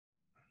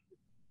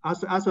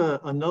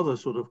another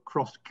sort of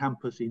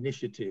cross-campus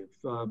initiative,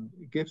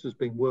 GIFS has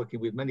been working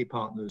with many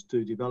partners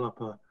to develop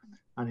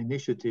an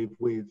initiative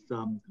with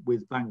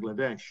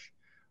Bangladesh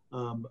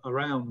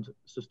around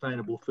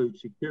sustainable food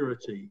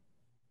security.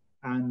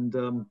 And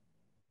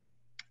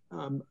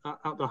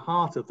at the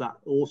heart of that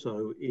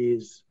also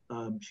is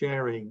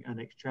sharing and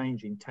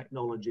exchanging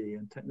technology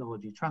and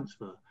technology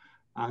transfer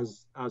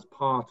as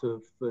part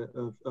of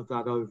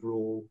that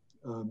overall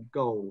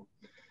goal.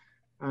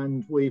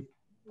 And we've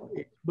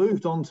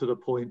moved on to the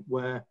point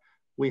where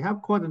we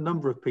have quite a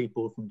number of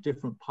people from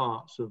different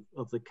parts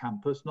of the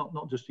campus,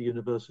 not just the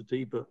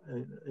university, but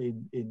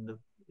in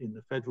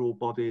the federal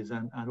bodies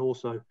and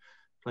also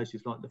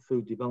places like the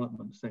Food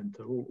Development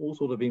Centre, all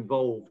sort of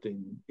involved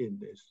in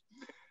this.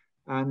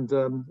 And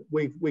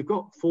we've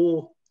got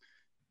 4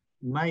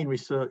 main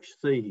research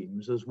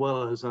themes, as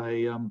well as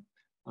an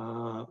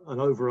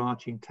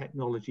overarching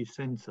technology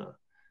centre.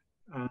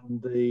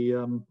 And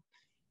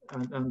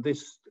and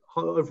this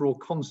overall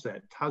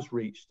concept has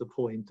reached the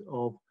point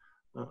of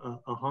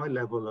a high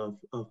level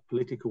of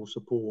political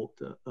support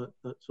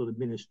at sort of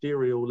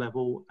ministerial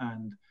level,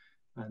 and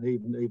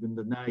even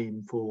the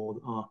name for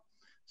our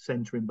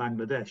centre in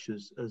Bangladesh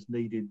has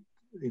needed,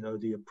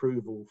 the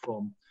approval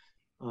from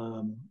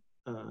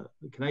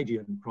the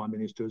Canadian Prime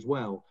Minister as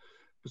well.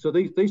 So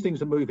these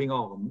things are moving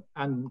on,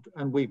 and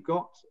we've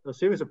got a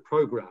series of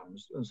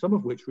programs, and some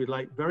of which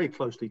relate very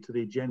closely to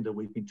the agenda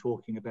we've been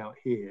talking about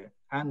here,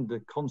 and the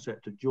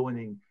concept of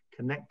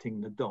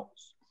connecting the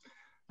dots.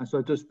 And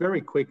so just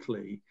very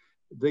quickly,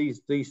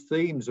 these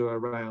themes are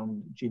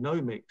around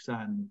genomics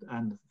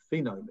and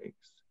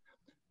phenomics,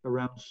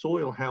 around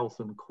soil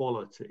health and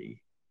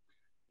quality,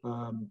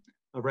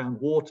 around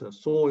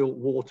soil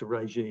water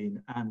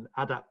regime and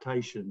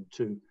adaptation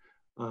to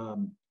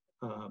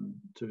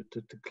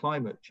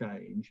climate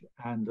change,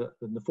 and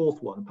the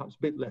 4th one, perhaps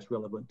a bit less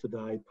relevant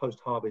today,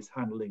 post-harvest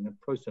handling and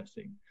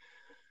processing.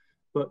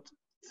 But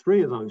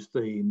 3 of those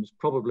themes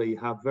probably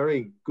have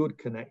very good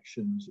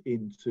connections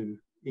into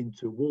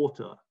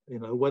water,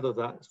 whether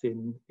that's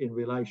in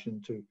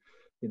relation to,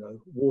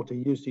 water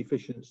use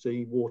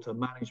efficiency, water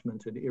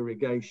management and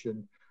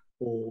irrigation,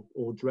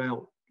 or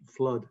drought,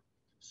 flood,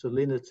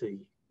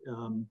 salinity.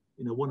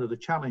 One of the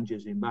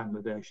challenges in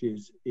Bangladesh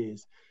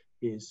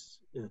is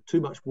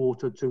too much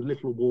water, too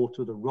little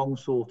water, the wrong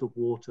sort of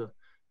water,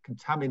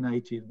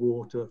 contaminated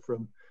water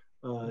from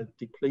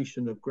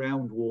depletion of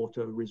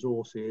groundwater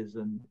resources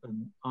and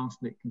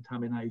arsenic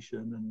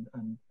contamination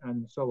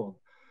and so on.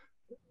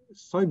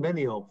 So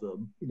many of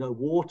them,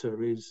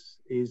 water is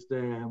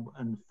there,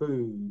 and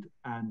food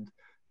and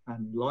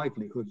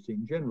livelihoods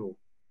in general.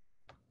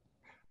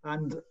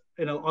 And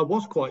I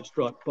was quite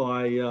struck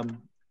by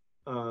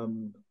I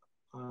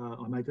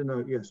made a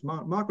note. Yes,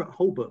 Margaret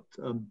Holbert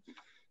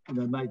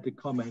made the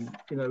comment.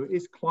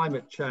 Is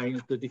climate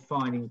change the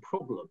defining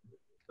problem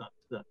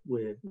that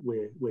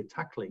we're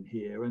tackling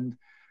here? And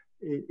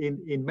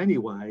in many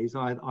ways,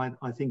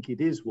 I think it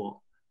is what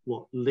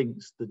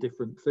links the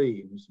different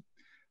themes.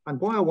 And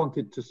why I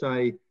wanted to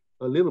say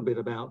a little bit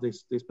about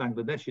this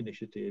Bangladesh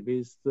initiative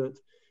is that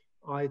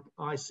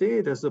I see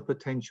it as a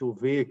potential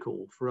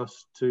vehicle for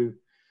us to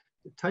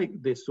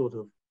take this sort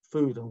of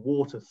food and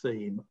water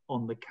theme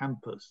on the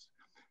campus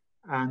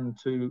and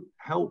to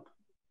help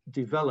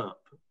develop,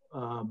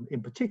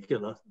 in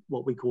particular,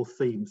 what we call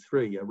theme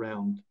 3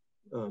 around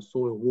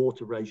soil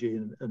water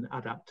regime and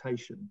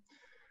adaptation.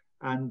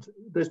 And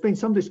there's been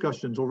some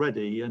discussions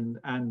already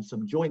and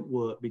some joint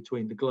work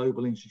between the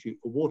Global Institute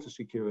for Water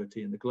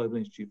Security and the Global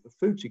Institute for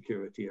Food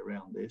Security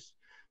around this.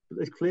 But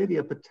there's clearly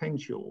a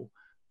potential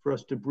for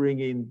us to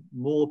bring in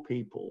more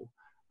people.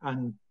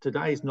 And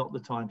today is not the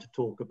time to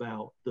talk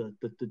about the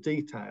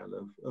detail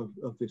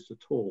of this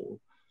at all.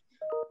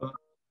 But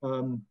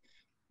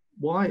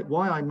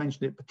why I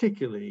mention it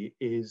particularly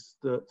is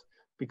that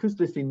because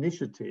this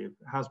initiative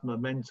has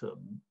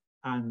momentum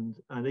and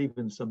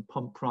even some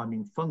pump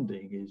priming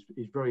funding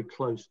is very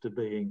close to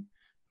being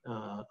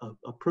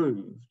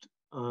approved,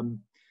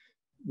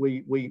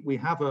 we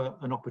have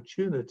an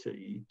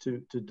opportunity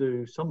to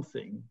do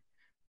something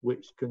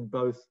which can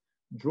both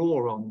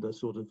draw on the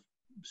sort of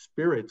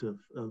spirit of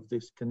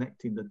this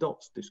connecting the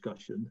dots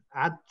discussion,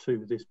 add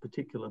to this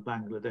particular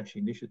Bangladesh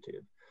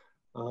initiative,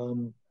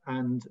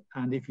 and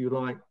if you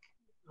like,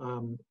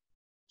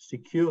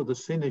 secure the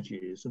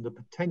synergies and the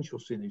potential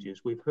synergies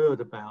we've heard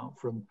about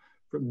from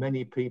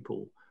many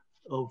people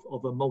of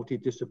a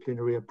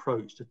multidisciplinary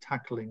approach to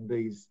tackling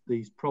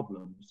these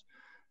problems.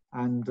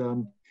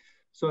 And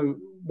so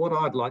what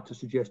I'd like to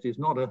suggest is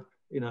not a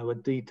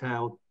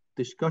detailed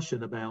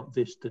discussion about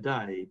this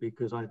today,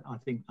 because I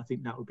think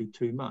that would be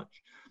too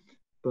much.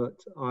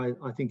 But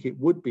I think it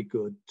would be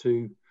good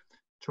to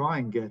try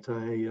and get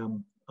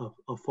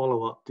a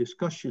follow-up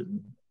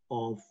discussion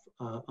of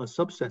a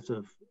subset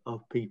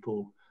of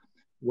people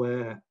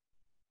where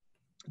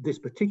this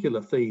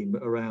particular theme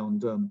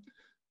around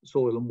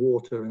soil and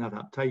water and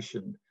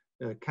adaptation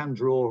can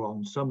draw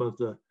on some of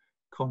the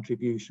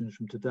contributions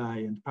from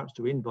today, and perhaps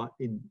to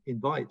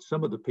invite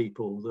some of the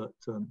people that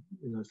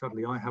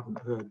sadly I haven't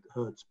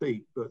heard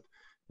speak, but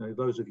You know,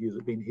 those of you that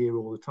have been here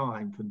all the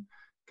time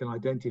can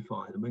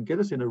identify them, and get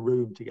us in a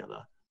room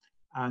together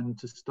and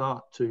to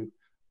start to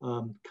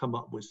come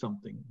up with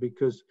something.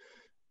 Because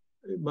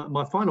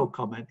my final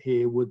comment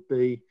here would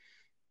be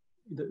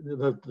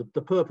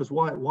the purpose,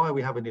 why are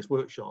we having this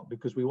workshop?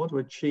 Because we want to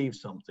achieve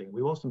something.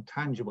 We want some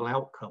tangible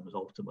outcomes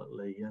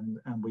ultimately, and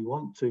we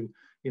want to,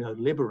 you know,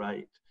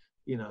 liberate,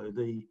 you know,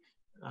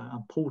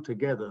 and pull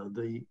together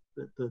the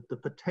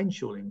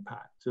potential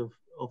impact of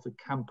the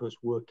campus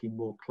working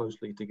more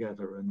closely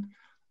together. And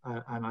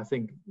I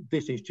think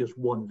this is just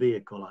one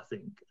vehicle, I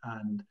think,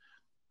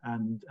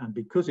 and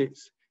because it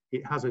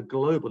has a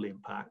global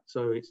impact,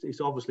 so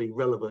it's obviously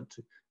relevant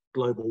to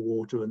global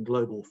water and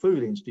global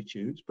food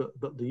institutes, but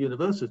the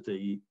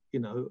university, you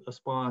know,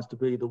 aspires to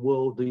be the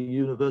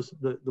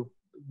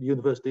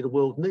university the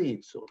world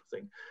needs, sort of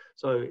thing.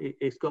 So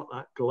it's got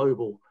that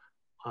global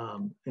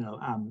you know,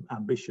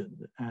 ambition,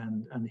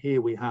 and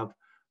here we have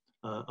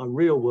a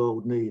real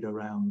world need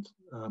around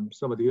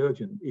some of the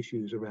urgent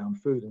issues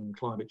around food and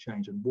climate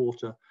change and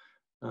water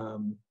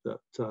that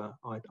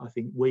I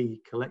think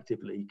we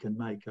collectively can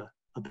make a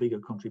bigger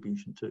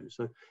contribution to.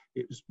 So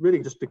it was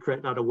really just to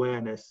create that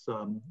awareness,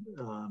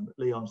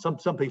 Leon.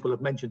 Some people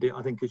have mentioned it,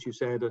 I think, as you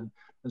said, and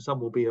some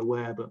will be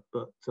aware,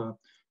 but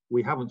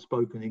we haven't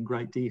spoken in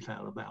great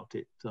detail about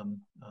it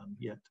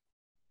yet.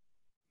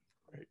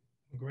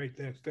 Great,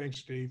 thanks,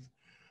 Steve.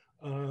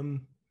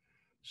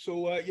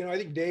 So, you know, I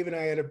think Dave and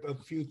I had a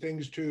few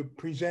things to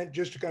present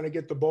just to kind of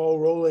get the ball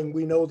rolling.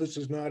 We know this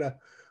is not a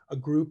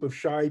group of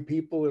shy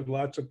people. There's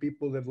lots of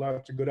people that have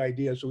lots of good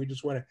ideas. So we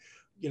just want to,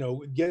 you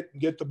know,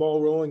 get the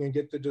ball rolling and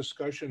get the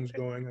discussions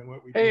going on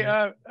what we Hey,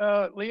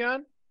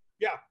 Leon?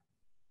 Yeah.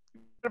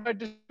 Have I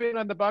just been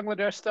on the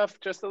Bangladesh stuff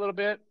just a little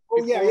bit?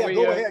 Oh, yeah,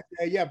 go ahead.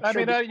 Yeah, I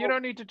sure. mean, you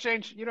don't need to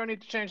change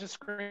the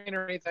screen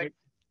or anything. Right.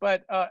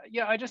 But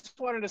yeah, I just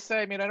wanted to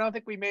say, I mean, I don't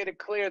think we made it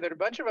clear that a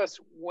bunch of us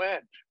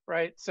went,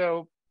 right?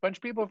 So a bunch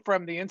of people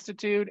from the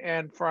Institute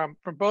and from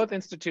both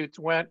institutes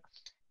went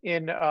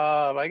in,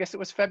 I guess it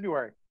was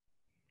February.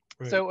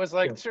 Right. So it was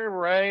like sort of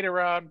right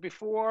around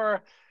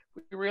before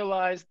we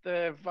realized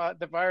the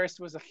virus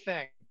was a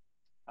thing.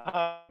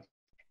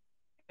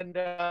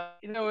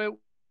 You know,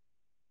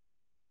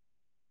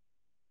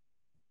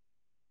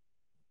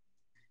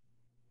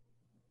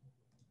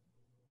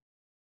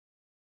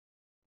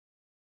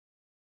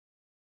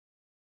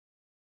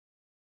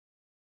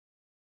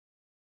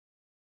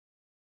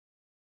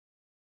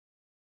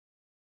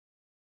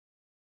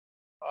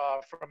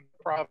 from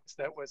the province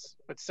that was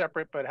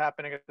separate but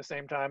happening at the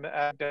same time. The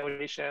ag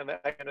delegation,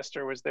 the ag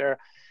minister was there.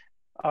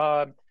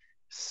 You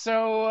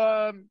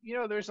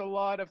know, there's a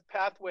lot of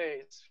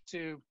pathways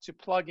to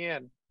plug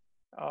in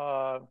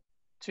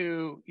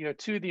to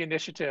the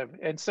initiative.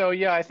 And so,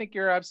 yeah, I think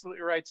you're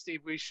absolutely right,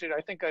 Steve. We should,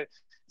 I think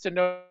it's a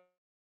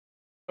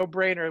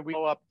no-brainer. We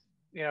go up,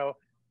 you know,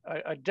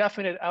 a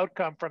definite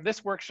outcome from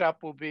this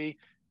workshop will be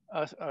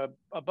a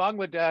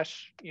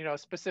Bangladesh, you know,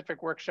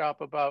 specific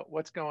workshop about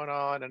what's going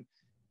on and,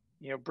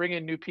 you know, bring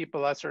in new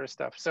people, that sort of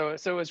stuff. So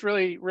it's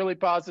really, really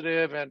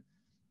positive. And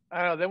I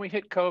don't know, then we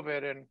hit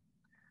COVID and,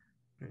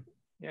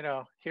 you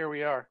know, here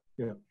we are.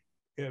 Yeah,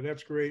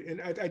 that's great.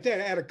 And I did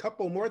add a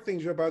couple more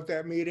things about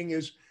that meeting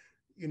is,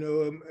 you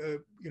know,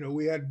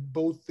 we had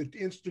both the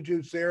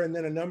institutes there and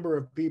then a number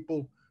of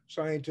people,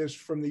 scientists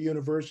from the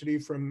university,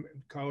 from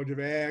College of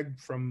Ag,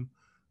 from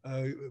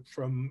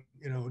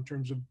you know, in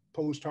terms of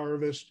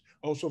post-harvest,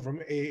 also from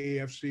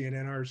AAFC and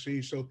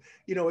NRC. So,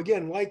 you know,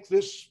 again, like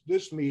this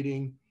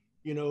meeting,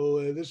 you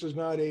know, this is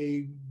not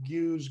a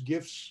use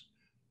gifts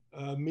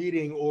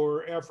meeting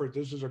or effort.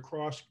 This is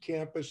across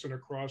campus and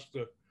across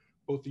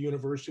both the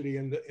university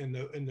and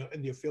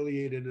the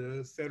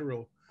affiliated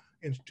federal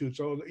institutes.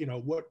 So, you know,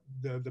 what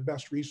the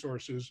best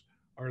resources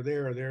are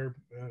there.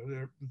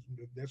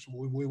 That's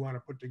what we want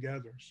to put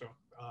together. So,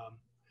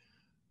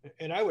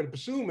 and I would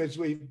assume as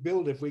we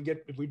build, if we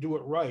do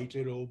it right,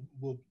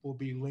 we'll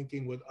be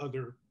linking with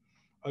other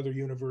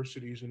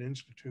universities and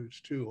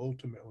institutes too.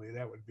 Ultimately,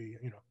 that would be,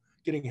 you know,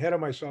 getting ahead of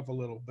myself a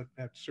little, but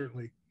that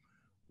certainly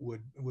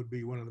would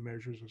be one of the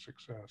measures of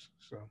success.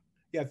 So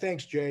yeah,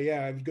 thanks, Jay.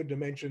 Yeah, it was good to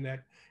mention that.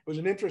 It was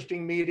an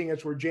interesting meeting.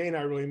 That's where Jay and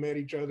I really met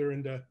each other,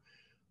 and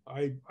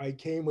I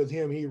came with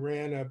him. He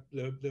ran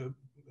the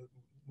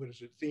what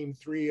is it, theme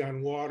 3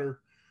 on water,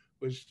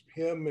 was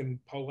him and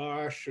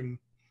Palash and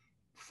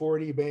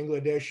 40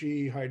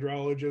 Bangladeshi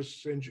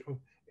hydrologists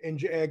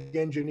and ag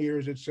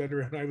engineers, et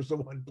cetera. And I was the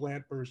one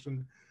plant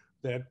person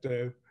that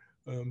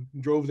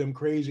drove them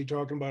crazy,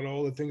 talking about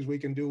all the things we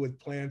can do with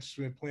plants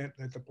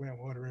at the plant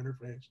water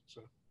interface.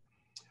 So,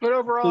 but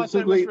overall, so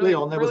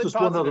Leon, there was just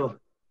positive. one other.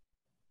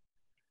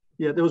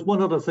 Yeah, there was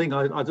one other thing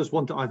I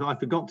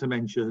forgot to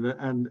mention,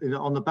 and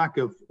on the back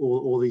of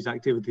all these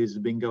activities that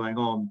have been going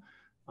on,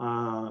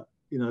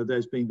 you know,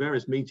 there's been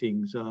various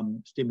meetings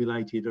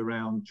stimulated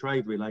around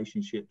trade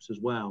relationships as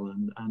well,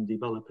 and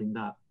developing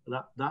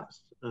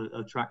that's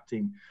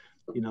attracting,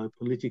 you know,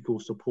 political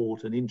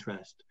support and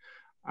interest.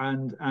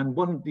 And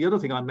the other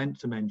thing I meant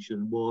to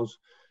mention was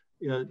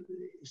you know,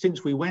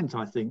 since we went,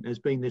 I think there's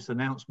been this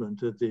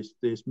announcement of this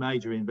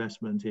major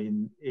investment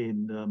in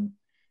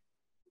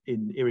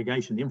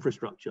irrigation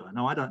infrastructure.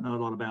 Now, I don't know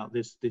a lot about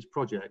this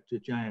project.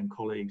 Jay and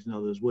colleagues and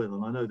others will,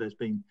 and I know there's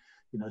been,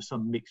 you know,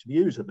 some mixed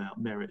views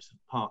about merits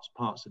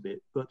parts of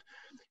it. But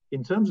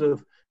in terms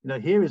of, you know,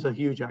 here is a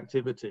huge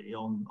activity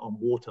on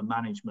water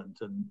management,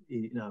 and,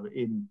 you know,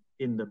 in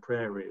the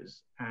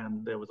prairies,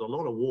 and there was a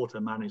lot of water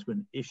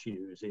management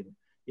issues in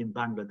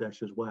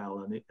Bangladesh as well,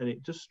 and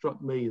it just struck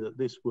me that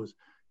this was,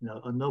 you know,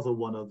 another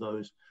one of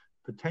those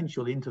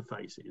potential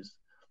interfaces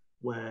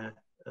where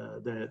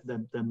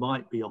there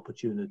might be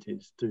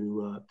opportunities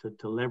to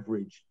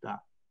leverage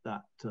that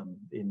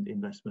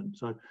investment.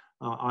 So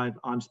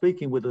I'm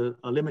speaking with a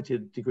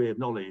limited degree of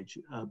knowledge,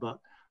 but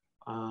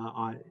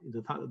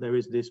the fact that there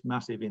is this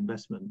massive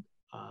investment,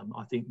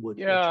 I think would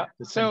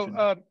attract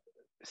attention.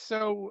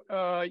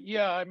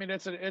 Yeah, I mean,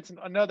 it's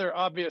another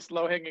obvious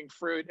low-hanging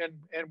fruit,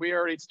 and we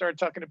already started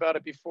talking about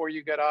it before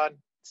you got on,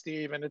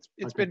 Steve, and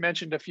it's been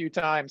mentioned a few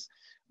times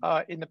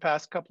in the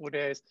past couple of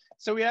days.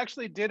 So we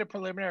actually did a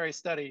preliminary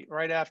study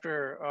right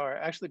after, or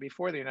actually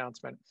before the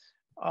announcement,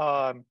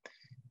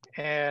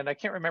 and I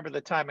can't remember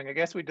the timing. I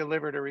guess we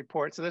delivered a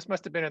report. So this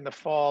must have been in the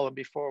fall and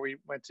before we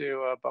went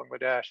to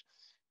Bangladesh.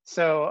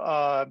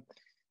 So,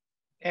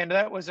 and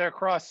that was our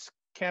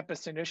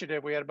cross-campus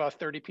initiative. We had about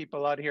 30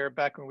 people out here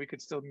back when we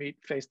could still meet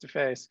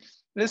face-to-face.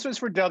 This was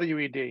for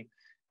WED.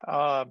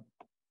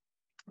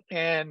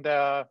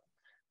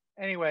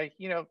 Anyway,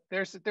 you know,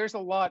 there's a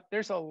lot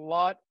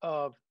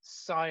of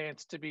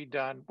science to be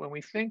done when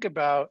we think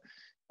about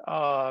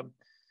the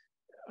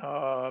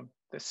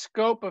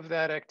scope of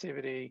that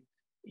activity,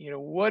 you know,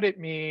 what it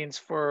means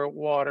for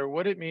water,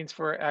 what it means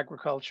for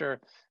agriculture,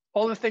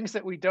 all the things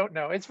that we don't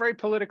know. It's very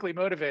politically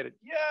motivated.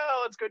 Yeah,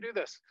 let's go do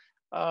this.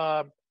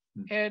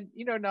 And,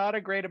 you know, not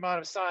a great amount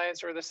of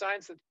science, or the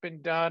science that's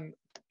been done,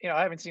 you know,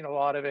 I haven't seen a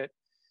lot of it.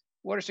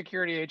 Water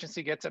Security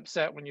Agency gets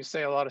upset when you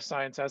say a lot of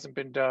science hasn't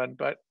been done,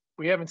 but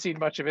we haven't seen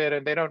much of it,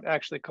 and they don't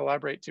actually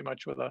collaborate too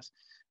much with us.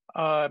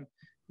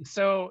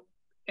 So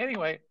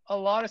anyway, a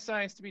lot of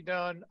science to be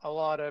done, a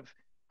lot of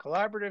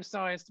collaborative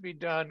science to be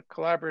done,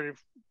 collaborative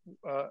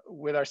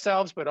with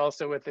ourselves, but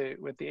also with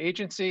the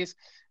agencies.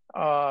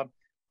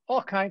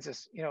 All kinds of,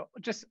 you know,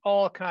 just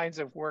all kinds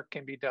of work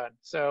can be done.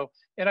 So,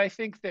 and I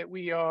think that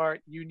we are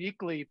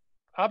uniquely,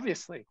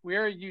 obviously, we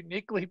are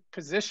uniquely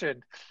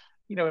positioned.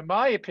 You know, in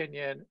my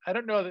opinion, I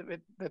don't know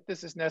that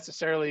this is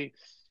necessarily,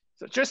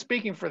 so just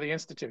speaking for the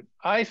Institute,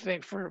 I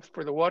think for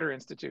the Water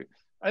Institute,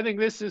 I think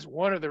this is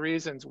one of the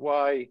reasons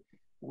why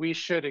we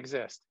should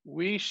exist.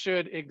 We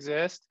should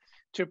exist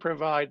to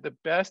provide the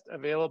best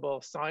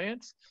available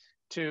science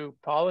to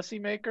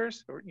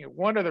policymakers. Or, you know,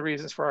 one of the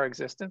reasons for our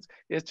existence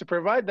is to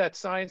provide that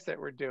science that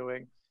we're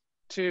doing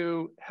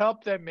to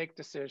help them make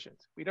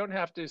decisions. We don't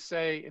have to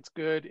say it's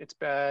good, it's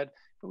bad,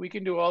 but we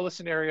can do all the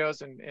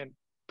scenarios and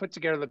put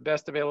together the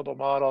best available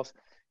models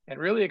and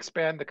really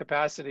expand the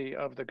capacity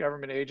of the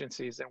government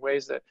agencies in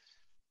ways that,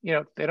 you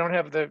know, they don't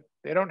have the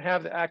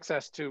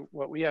access to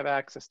what we have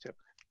access to.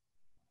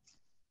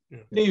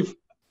 Steve,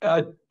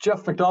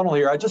 Jeff McDonald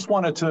here. I just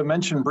wanted to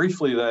mention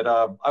briefly that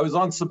I was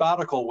on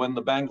sabbatical when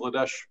the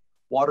Bangladesh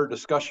water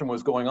discussion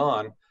was going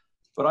on,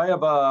 but I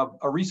have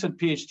a recent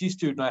PhD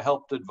student I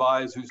helped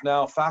advise who's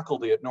now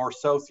faculty at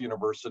North-South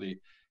University,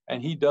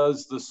 and he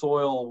does the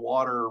soil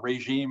water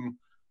regime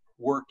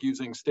work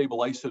using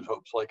stable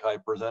isotopes like I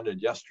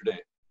presented yesterday.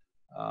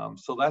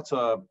 So that's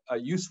a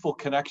useful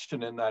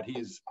connection in that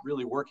he's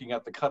really working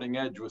at the cutting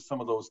edge with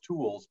some of those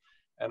tools,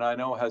 and I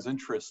know has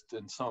interest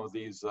in some of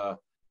these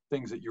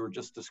things that you were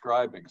just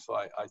describing. So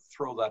I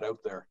throw that out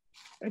there.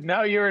 And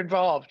now you're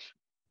involved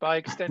by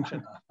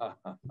extension.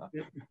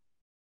 Okay.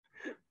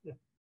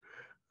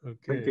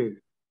 Thank you.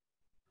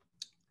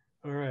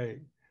 All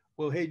right.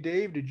 Well, hey,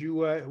 Dave, did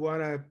you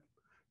wrote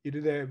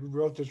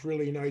this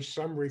really nice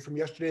summary from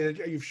yesterday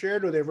that you've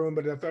shared with everyone,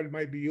 but I thought it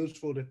might be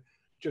useful to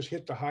just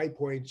hit the high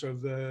points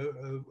of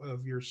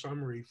your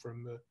summary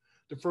from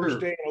the first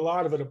day. And a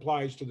lot of it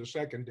applies to the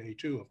second day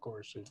too, of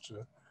course. It's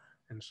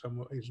and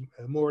some is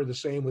more of the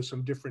same with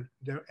some different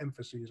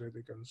emphases, I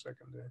think, on the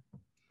second day.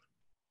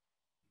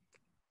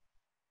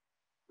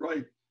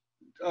 Right.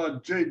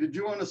 Jay, did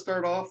you want to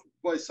start off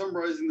by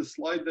summarizing the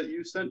slide that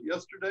you sent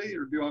yesterday,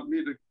 or do you want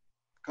me to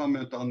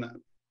comment on that?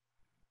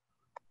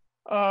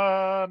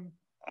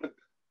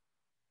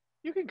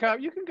 You can go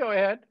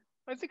ahead.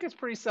 I think it's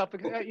pretty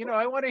you know,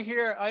 I want to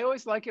hear, I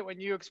always like it when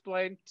you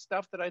explain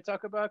stuff that I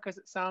talk about because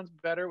it sounds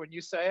better when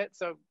you say it.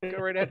 So go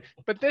right ahead.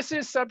 But this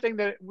is something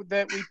that we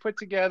put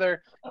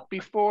together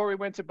before we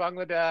went to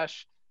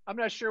Bangladesh. I'm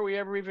not sure we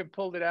ever even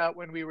pulled it out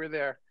when we were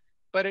there,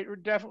 but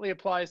it definitely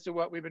applies to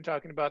what we've been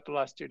talking about the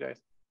last 2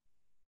 days.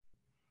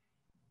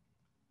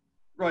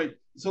 Right.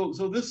 So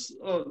this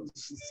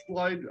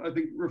slide, I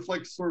think,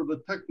 reflects sort of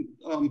the tech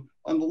on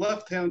the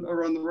left hand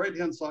or on the right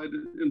hand side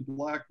in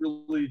black,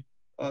 really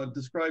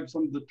describes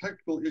some of the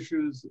technical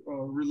issues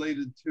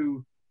related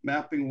to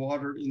mapping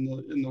water in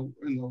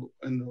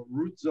the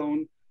root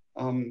zone.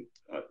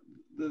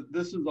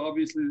 This is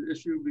obviously an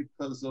issue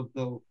because of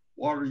the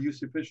water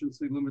use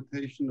efficiency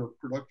limitation of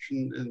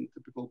production in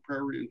typical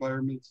prairie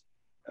environments,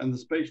 and the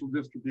spatial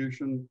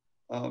distribution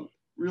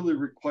really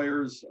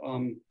requires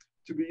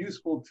to be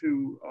useful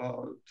to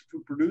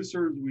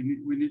producers. We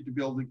need to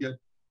be able to get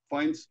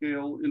fine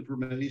scale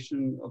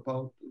information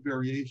about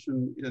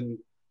variation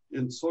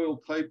in soil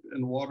type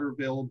and water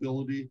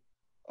availability.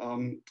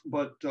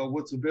 But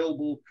what's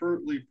available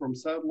currently from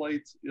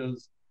satellites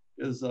is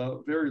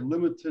very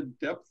limited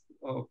depth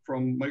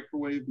from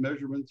microwave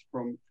measurements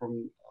from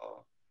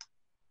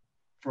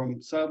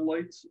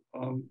satellites.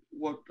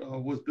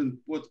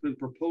 What's been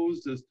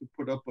proposed is to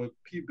put up a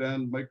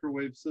P-band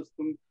microwave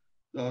system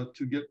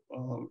to get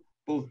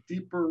both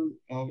deeper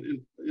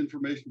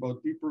information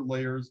about deeper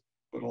layers,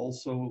 but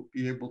also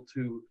be able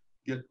to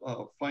get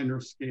finer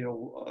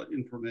scale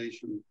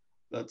information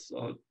that's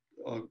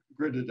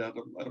gridded at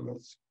a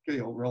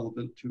scale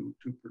relevant to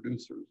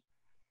producers.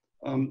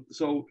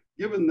 So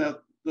given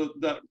that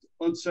that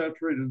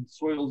unsaturated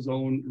soil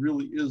zone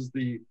really is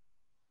the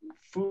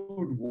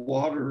food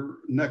water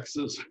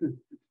nexus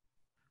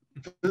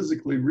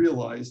physically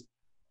realized,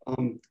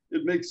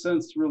 it makes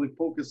sense to really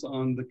focus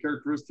on the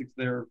characteristics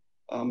there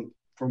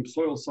from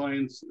soil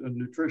science and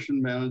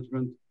nutrition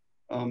management.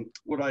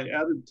 What I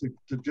added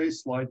to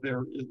Jay's slide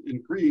there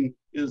in green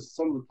is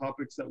some of the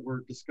topics that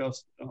were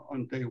discussed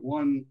on day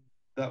one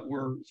that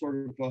were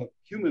sort of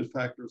human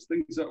factors,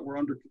 things that were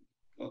under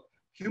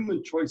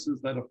human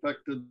choices that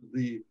affected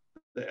the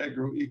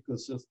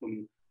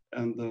agro-ecosystem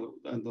and the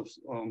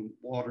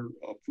water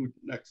food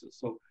nexus.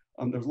 So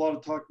there's a lot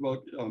of talk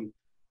about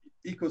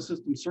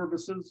ecosystem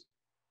services,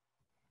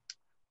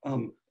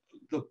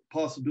 the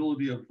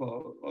possibility of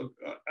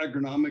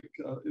agronomic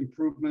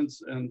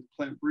improvements and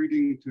plant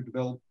breeding to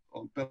develop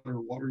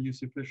better water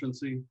use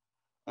efficiency.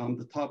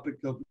 The topic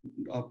of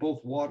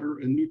both water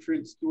and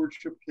nutrient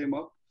stewardship came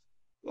up.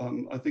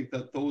 I think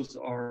that those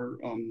are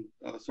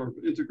sort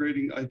of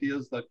integrating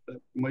ideas that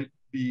might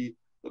be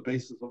the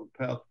basis of a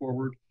path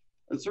forward.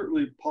 And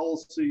certainly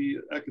policy,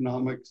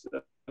 economics,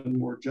 and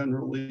more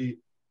generally,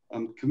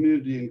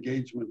 community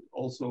engagement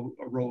also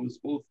arose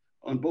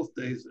on both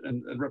days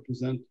and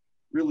represent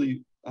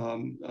really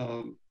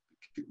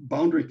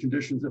boundary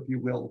conditions, if you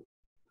will,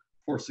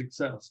 for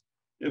success.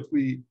 If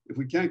we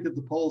can't get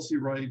the policy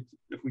right,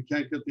 if we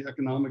can't get the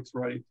economics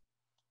right,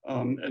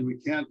 and we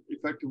can't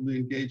effectively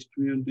engage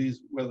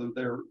communities, whether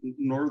they're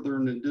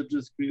northern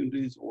indigenous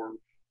communities or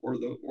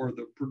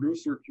the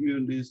producer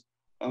communities,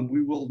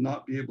 we will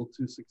not be able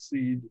to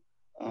succeed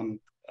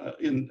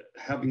in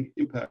having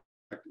impact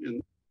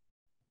in.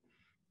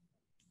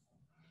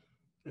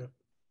 Yeah,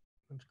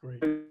 that's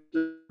great.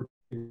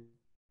 To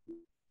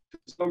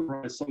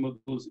summarize some of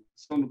those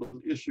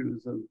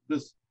issues, and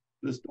this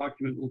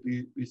document will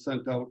be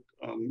sent out.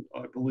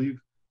 I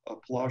believe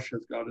Palash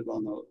has got it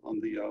on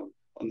the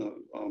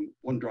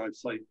OneDrive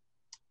site.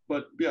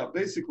 But yeah,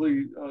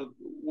 basically,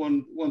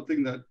 one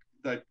thing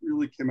that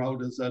really came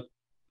out is that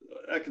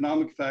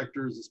economic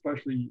factors,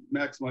 especially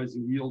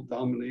maximizing yield,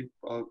 dominate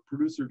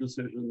producer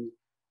decisions.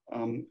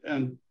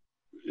 And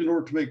in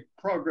order to make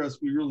progress,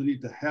 we really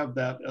need to have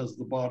that as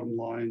the bottom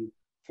line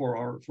for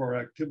our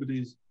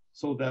activities,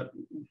 so that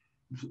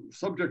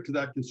subject to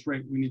that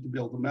constraint, we need to be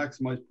able to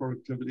maximize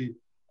productivity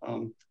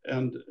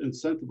and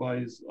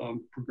incentivize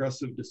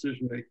progressive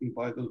decision-making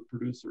by those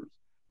producers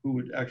who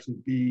would actually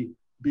be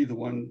the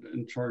one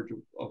in charge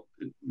of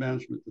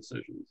management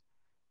decisions.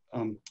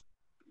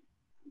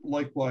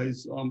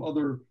 Likewise,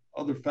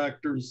 other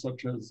factors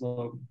such as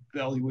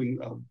valuing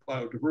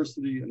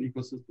biodiversity and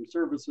ecosystem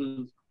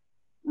services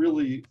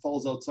really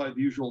falls outside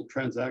the usual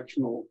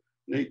transactional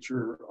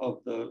nature of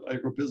the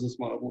agribusiness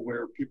model,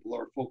 where people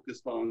are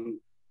focused on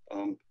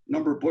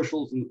number of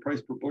bushels and the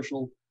price per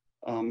bushel,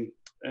 and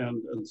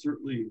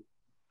certainly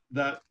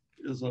that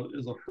is a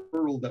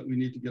hurdle that we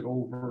need to get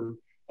over.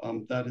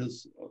 That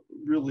is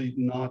really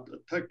not a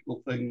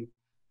technical thing,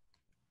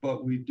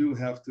 but we do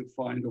have to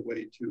find a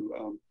way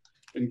to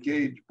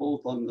engage both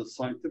on the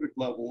scientific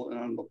level and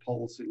on the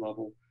policy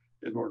level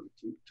in order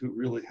to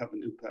really have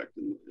an impact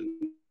in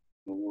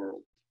the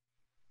world.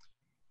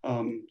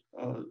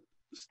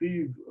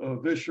 Steve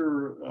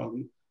Vischer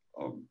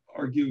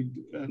argued,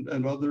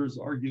 and others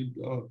argued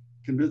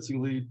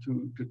convincingly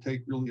to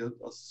take really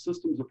a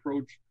systems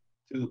approach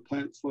to the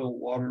plant, soil,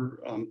 water,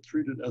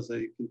 treated as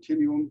a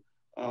continuum.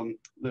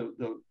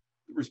 The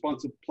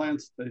responsive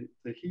plants to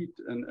heat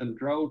and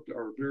drought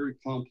are very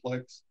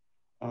complex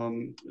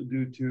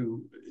due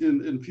to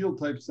in field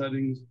type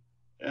settings,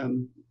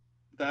 and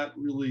that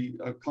really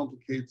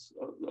complicates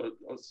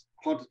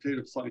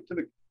quantitative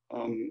scientific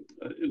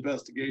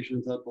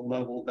investigations at the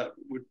level that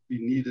would be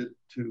needed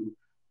to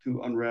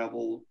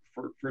unravel,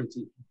 for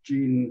instance,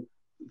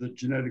 the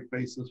genetic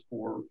basis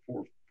for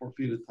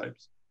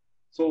phenotypes.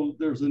 So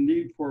there's a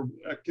need for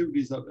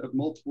activities at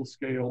multiple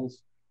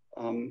scales.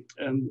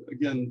 And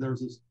again,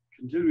 there's this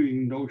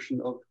continuing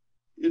notion of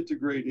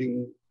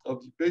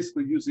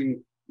basically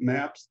using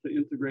maps to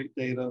integrate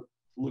data,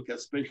 to look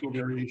at spatial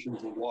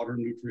variations of water,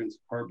 nutrients,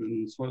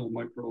 carbon, soil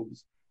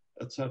microbes,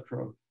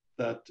 etc.,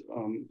 that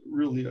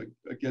really,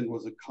 again,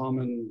 was a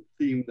common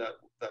theme that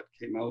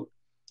came out.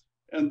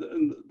 And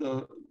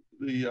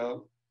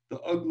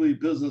the ugly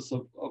business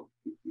of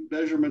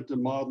measurement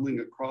and modeling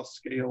across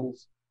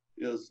scales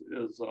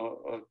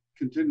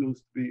continues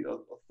to be a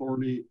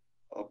thorny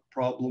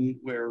problem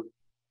where,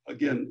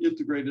 again,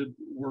 integrated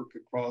work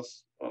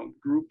across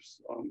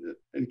groups,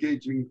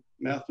 engaging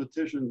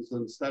mathematicians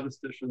and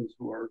statisticians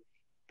who are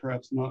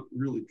perhaps not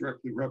really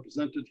directly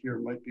represented here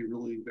might be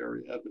really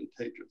very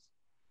advantageous.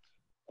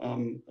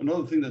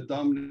 Another thing that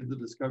dominated the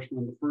discussion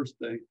on the first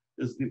day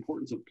is the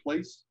importance of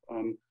place.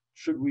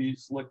 Should we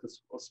select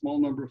a small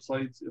number of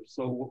sites? If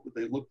so, what would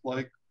they look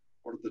like?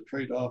 What are the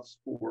trade-offs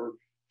for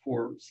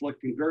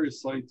selecting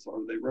various sites?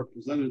 Are they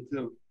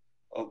representative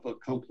of a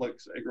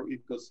complex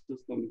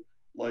agro-ecosystem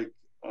like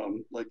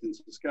in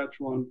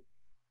Saskatchewan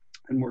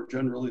and more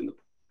generally in the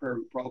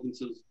prairie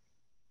provinces?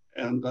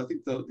 And I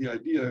think the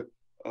idea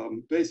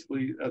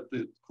basically at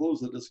the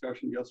close of the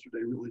discussion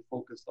yesterday really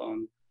focused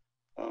on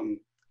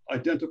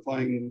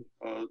identifying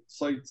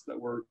sites that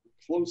were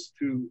close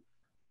to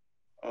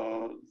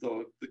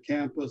the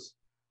campus.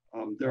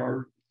 There are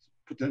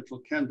potential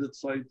candidate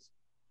sites,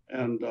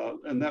 and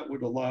that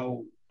would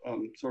allow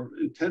sort of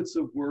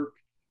intensive work,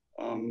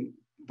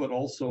 but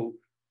also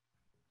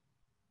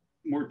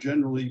more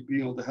generally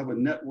being able to have a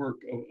network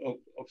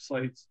of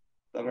sites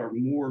that are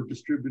more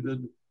distributed,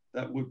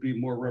 that would be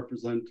more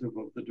representative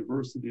of the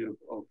diversity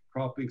of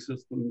cropping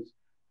systems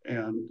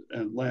and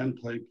land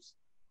types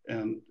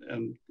and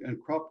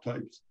crop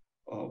types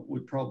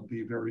would probably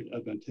be very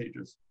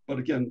advantageous. But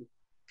again,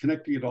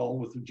 connecting it all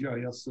with the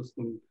GIS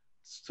system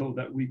so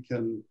that we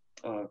can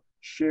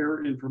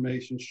share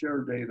information,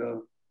 share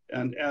data,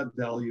 and add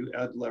value,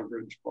 add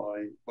leverage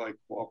by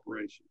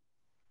cooperation.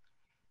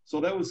 So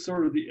that was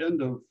sort of the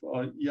end of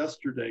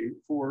yesterday.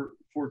 For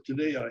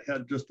today, I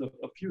had just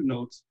a few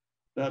notes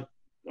that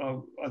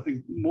I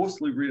think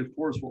mostly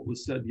reinforce what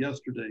was said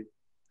yesterday.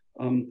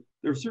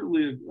 There's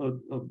certainly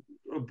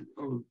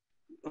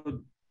a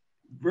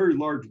very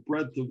large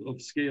breadth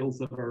of scales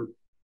that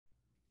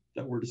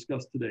were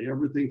discussed today.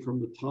 Everything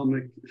from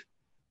atomic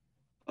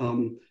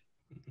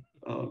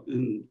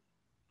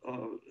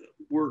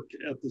work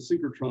at the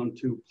synchrotron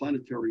to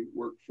planetary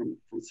work from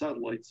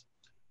satellites.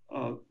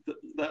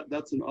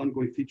 That's an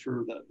ongoing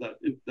feature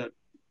that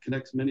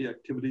connects many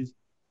activities.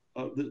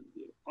 The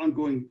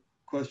ongoing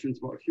questions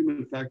about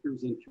human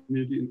factors and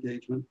community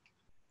engagement,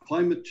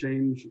 climate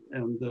change,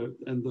 and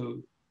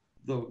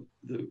the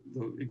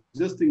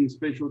existing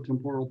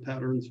spatial-temporal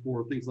patterns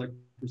for things like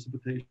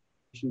precipitation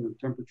and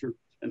temperature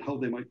and how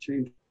they might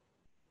change.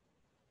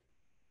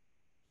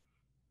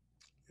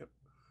 Yep.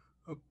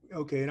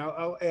 Okay, and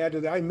I'll add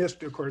to that. I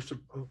missed, of course, a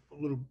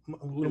little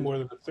more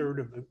than a third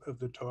of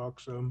the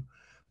talks.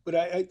 But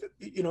I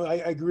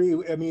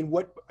agree. I mean,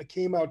 what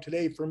came out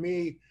today for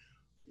me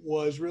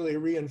was really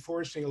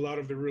reinforcing a lot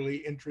of the really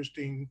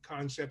interesting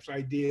concepts,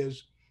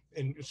 ideas,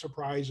 and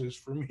surprises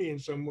for me in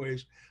some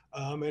ways,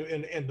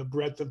 and the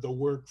breadth of the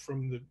work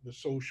from the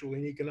social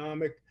and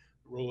economic,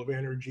 the role of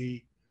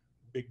energy,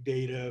 big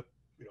data,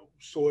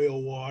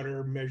 soil,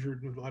 water,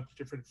 measured in lots of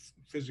different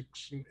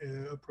physics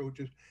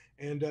approaches,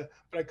 and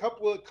but a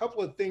couple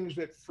of things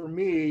that for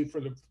me, for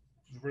the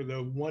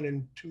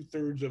 1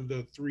 2/3 of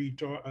the 3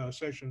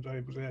 sessions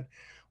I was at,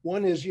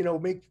 one is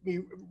make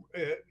me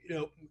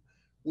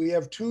we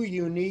have 2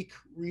 unique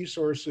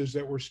resources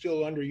that we're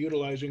still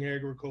underutilizing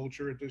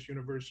agriculture at this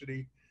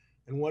university.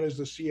 And one is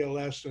the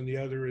CLS and the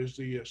other is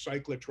the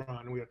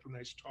cyclotron. We had some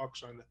nice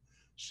talks on the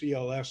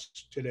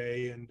CLS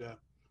today and the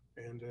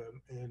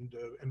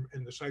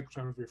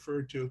cyclotron I've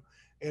referred to.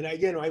 And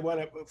again,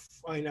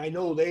 I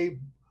know they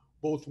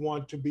both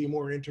want to be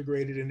more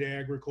integrated into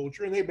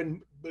agriculture, and they've been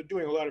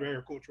doing a lot of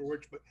agricultural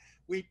work, but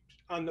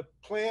on the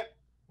plant,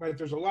 right,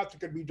 there's a lot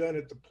that could be done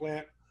at the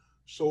plant,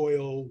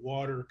 soil,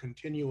 water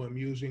continuum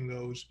using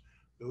those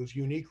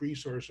unique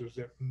resources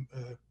that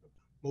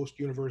most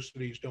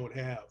universities don't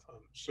have.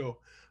 So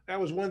that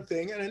was one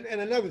thing. And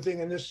another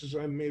thing, and this is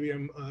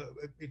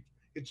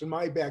it's in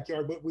my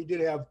backyard, but we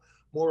did have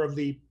more of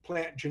the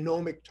plant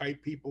genomic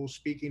type people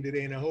speaking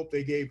today, and I hope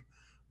they gave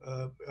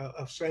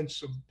a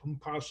sense of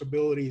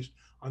possibilities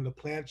on the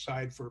plant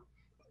side for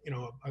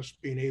us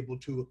being able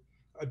to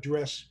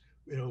address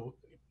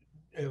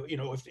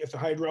if the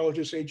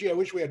hydrologists say, gee, I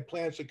wish we had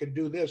plants that could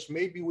do this,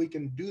 maybe we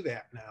can do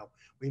that now.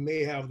 We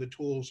may have the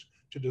tools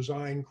to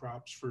design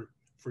crops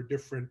for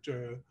different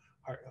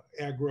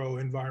agro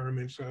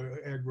environments,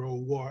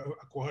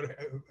 aquatic,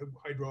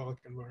 hydraulic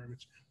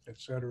environments, et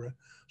cetera.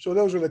 So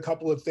those are the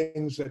couple of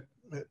things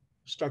that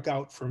stuck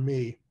out for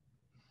me.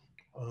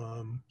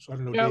 So I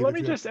don't know. Yeah, David, let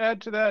me just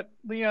add to that,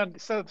 Leon.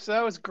 So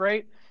that was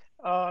great.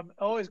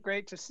 Always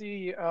great to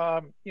see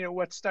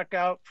what stuck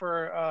out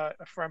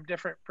from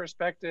different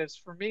perspectives.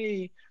 For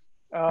me,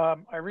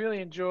 I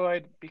really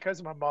enjoyed, because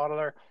I'm a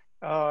modeler,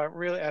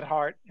 really at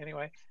heart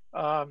anyway.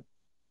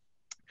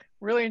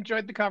 Really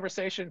enjoyed the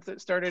conversations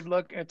that started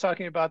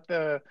talking about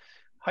the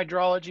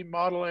hydrology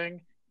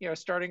modeling.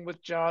 Starting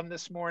with John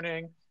this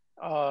morning,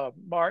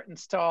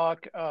 Martin's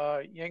talk,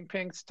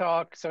 Yingping's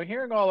talk. So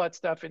hearing all that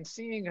stuff and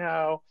seeing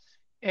how,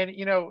 and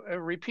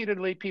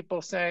repeatedly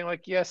people saying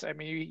like, yes, I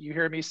mean, you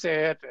hear me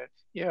say it,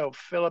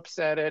 Philip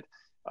said it,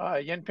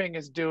 Yingping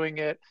is doing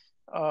it.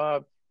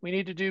 We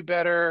need to do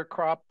better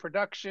crop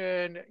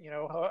production,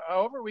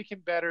 however we can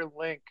better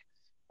link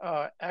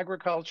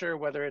agriculture,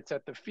 whether it's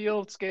at the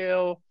field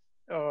scale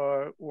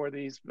or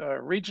these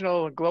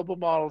regional and global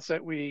models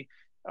that we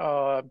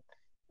are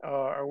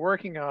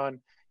working on.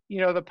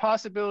 The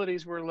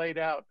possibilities were laid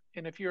out,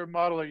 and if you're a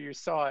modeler, you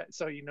saw it.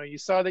 So you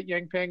saw that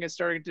Yingping is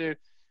starting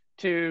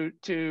to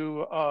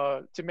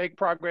make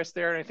progress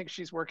there, and I think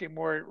she's working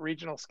more at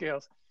regional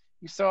scales.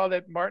 You saw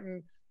that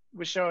Martin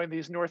was showing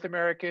these North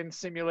American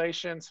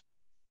simulations,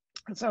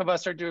 and some of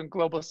us are doing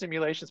global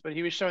simulations, but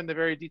he was showing the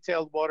very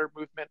detailed water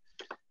movement.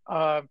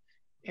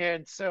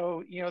 And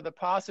so, the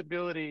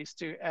possibilities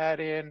to add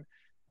in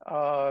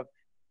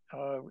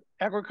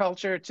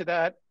agriculture to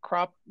that,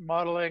 crop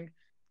modeling,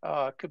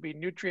 could be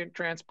nutrient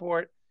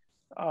transport.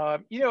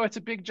 It's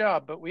a big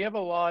job, but we have a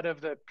lot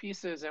of the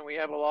pieces, and we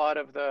have a lot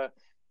of the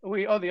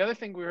other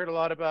thing we heard a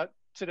lot about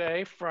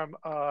today from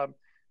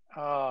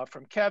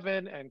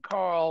Kevin and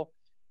Carl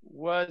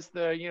was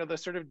the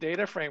sort of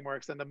data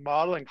frameworks and the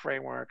modeling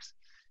frameworks,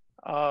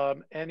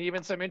 and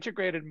even some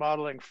integrated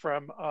modeling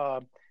from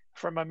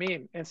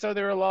Amin. And so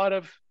there are a lot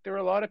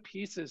of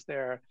pieces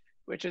there,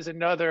 which is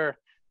another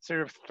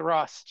sort of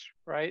thrust,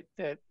 right?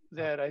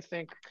 That I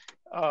think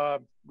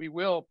we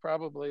will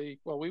convene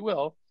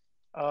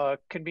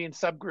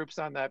subgroups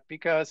on that,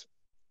 because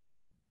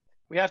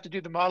we have to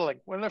do the modeling.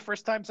 One of the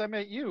first times I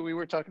met you, we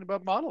were talking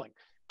about modeling,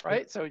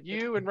 right? So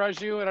you and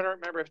Raju, and I don't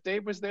remember if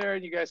Dave was there,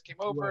 and you guys came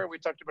over and we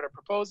talked about a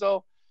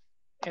proposal.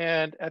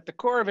 And at the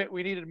core of it,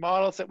 we needed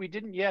models that we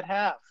didn't yet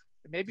have.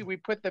 Maybe we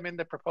put them in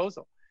the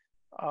proposal.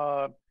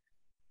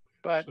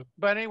 But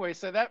anyway,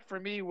 so that for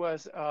me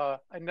was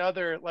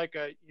another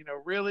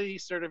really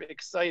sort of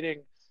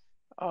exciting,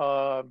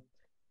 or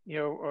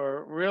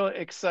real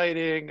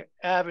exciting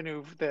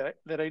avenue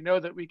that I know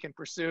that we can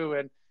pursue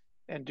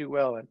and do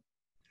well in.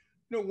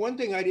 One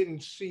thing I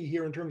didn't see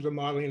here in terms of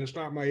modeling, and it's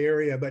not my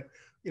area, but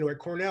at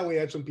Cornell we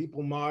had some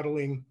people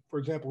modeling, for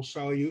example,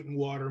 solute and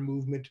water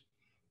movement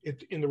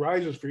in the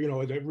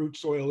rhizosphere, the root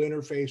soil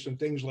interface and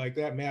things like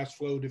that, mass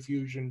flow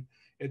diffusion,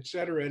 et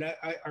cetera. And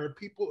are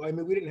people,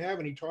 we didn't have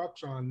any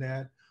talks on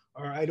that,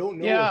 or I don't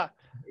know. Yeah.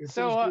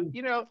 So,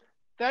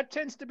 that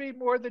tends to be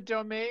more the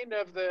domain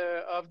of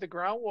the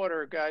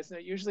groundwater guys, and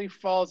it usually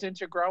falls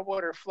into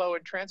groundwater flow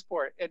and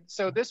transport. And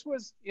so this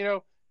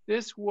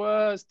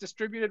was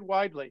distributed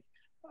widely.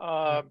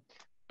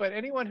 But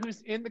anyone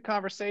who's in the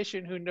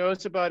conversation, who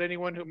knows about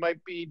anyone who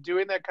might be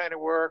doing that kind of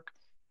work,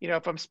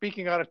 if I'm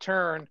speaking out of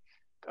turn,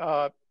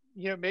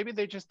 maybe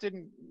they just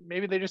didn't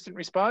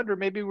respond, or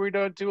maybe we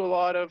don't do a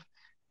lot of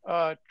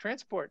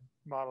transport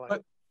modeling.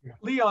 But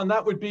Leon,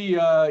 that would be,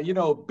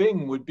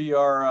 Bing would be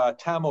our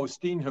Tamo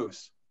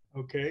Steenhuis.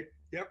 Okay.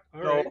 Yep.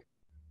 All right.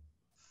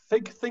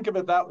 Think of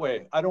it that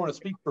way. I don't want to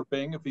speak for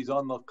Bing if he's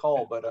on the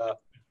call, but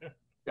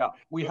yeah,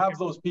 we have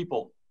those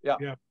people. Yeah.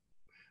 Yeah.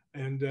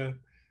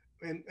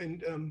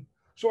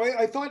 So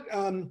I thought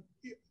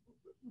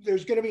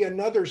there's going to be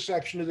another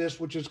section of this,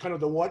 which is kind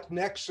of the what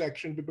next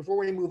section. But before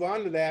we move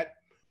on to that,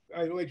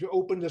 I'd like to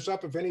open this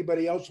up if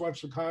anybody else wants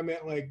to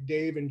comment, like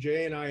Dave and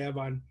Jay and I have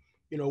on,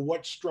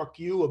 what struck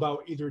you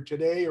about either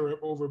today or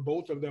over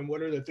both of them.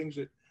 What are the things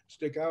that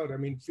stick out?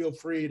 Feel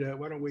free to,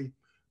 why don't we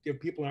give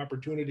people an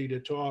opportunity to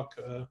talk,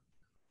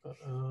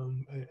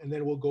 and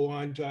then we'll go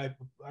on to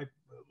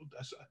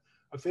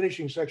a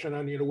finishing section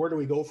on, where do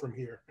we go from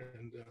here?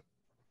 And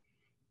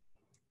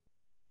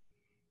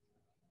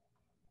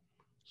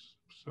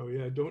so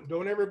yeah,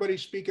 don't everybody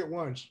speak at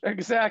once.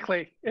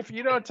 Exactly. If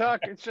you don't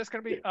talk, it's just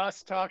going to be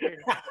us talking.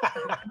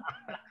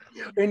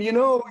 And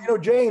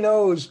Jay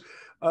knows,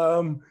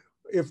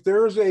 if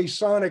there's a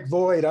sonic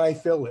void, I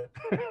fill it.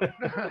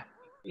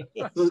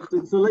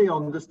 So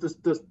Leon, just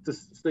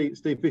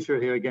Steve Fisher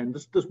here again.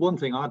 Just one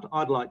thing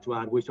I'd like to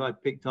add, which I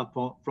picked up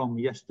from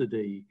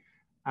yesterday,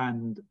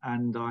 and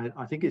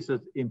I think it's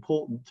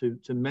important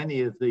to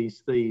many of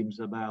these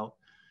themes about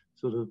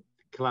sort of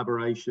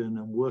collaboration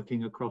and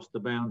working across the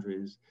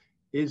boundaries,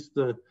 is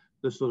the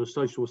sort of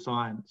social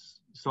science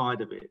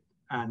side of it,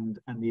 and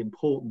the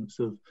importance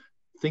of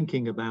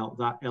thinking about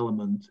that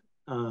element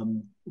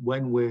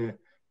when we're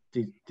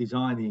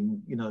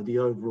designing, the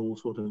overall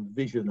sort of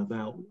vision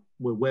about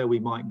where we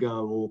might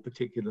go, or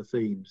particular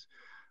themes.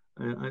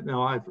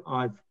 Now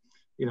I've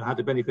had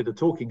the benefit of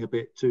talking a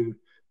bit to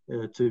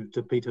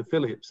Peter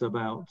Phillips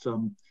about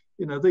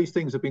these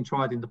things have been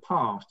tried in the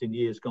past, in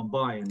years gone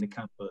by in the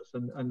campus,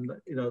 and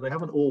they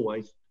haven't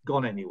always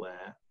gone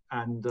anywhere.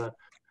 And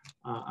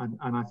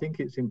I think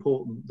it's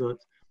important that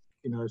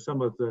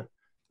some of the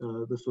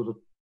sort of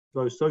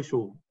those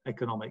social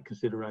economic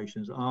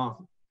considerations are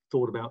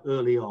thought about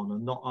early on,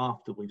 and not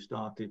after we've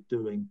started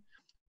doing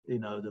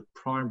the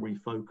primary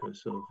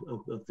focus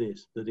of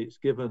this, that it's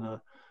given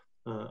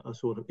a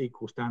sort of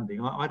equal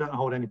standing. I don't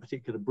hold any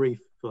particular brief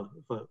for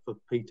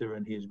Peter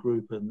and his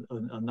group and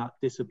that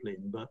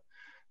discipline, but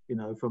you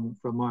know, from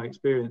my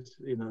experience,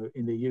 you know,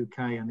 in the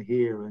UK and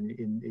here and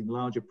in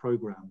larger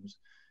programs,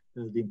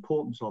 the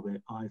importance of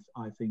it,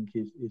 I think,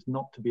 is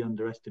not to be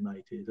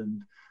underestimated.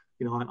 And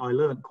you know, I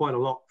learned quite a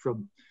lot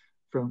from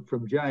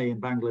Jay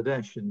in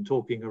Bangladesh and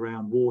talking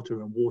around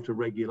water and water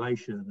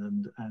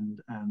regulation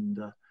and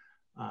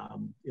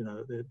you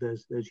know,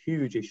 there's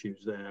huge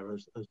issues there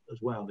as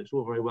well. It's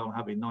all very well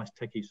having nice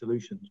techie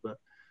solutions, but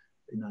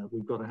you know,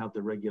 we've got to have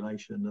the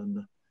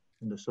regulation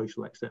and the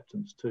social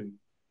acceptance too.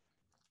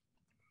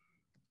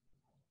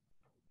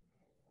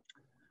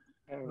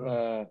 I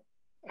have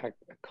a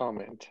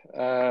comment.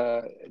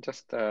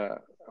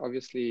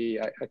 Obviously,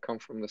 I come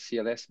from the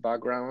CLS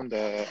background,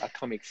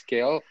 atomic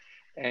scale,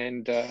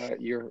 and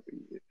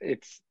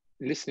it's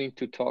listening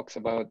to talks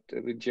about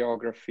the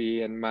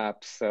geography and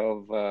maps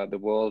of the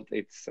world.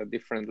 It's a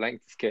different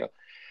length scale.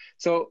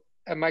 So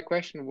my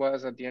question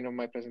was at the end of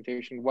my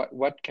presentation,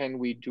 what can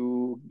we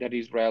do that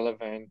is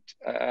relevant?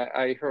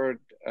 I heard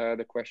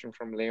the question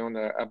from Leon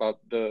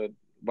about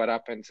what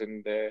happens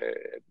in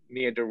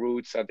near the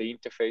roots at the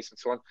interface and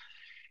so on.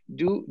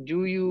 Do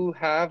you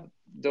have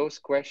those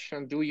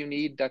questions? Do you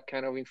need that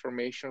kind of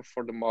information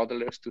for the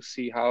modelers to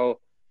see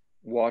how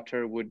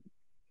water would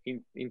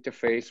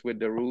interface with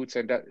the roots?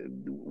 And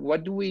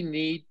what do we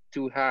need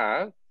to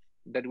have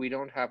that we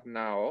don't have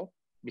now,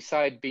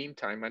 beside beam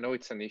time? I know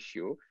it's an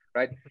issue,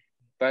 right?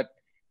 But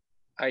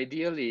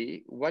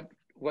ideally, what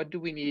do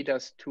we need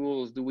as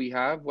tools? Do we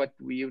have what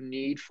we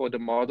need for the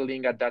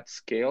modeling at that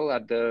scale,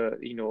 at the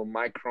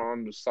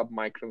micron,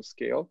 sub-micron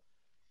scale?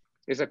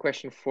 Is a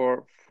question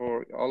for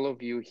all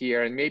of you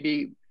here. And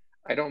maybe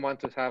I don't want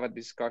to have a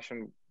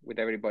discussion with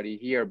everybody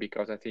here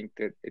because I think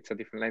that it's a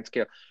different land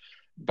scale.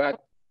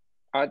 But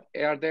are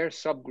there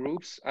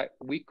subgroups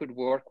we could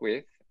work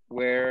with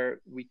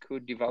where we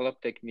could develop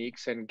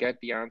techniques and get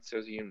the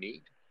answers you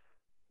need?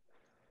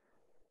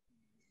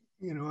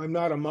 You know, I'm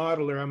not a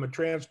modeler, I'm a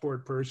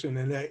transport person.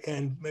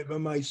 And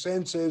my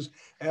sense is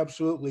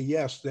absolutely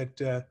yes, that,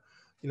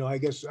 I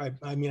guess,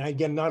 I mean,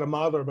 again, not a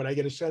modeler, but I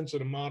get a sense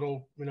that a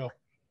model,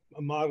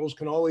 models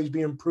can always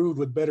be improved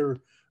with better,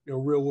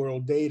 real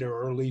world data,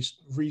 or at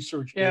least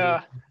research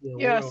data.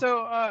 Yeah.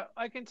 So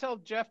I can tell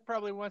Jeff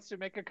probably wants to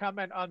make a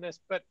comment on this,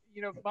 but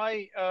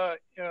my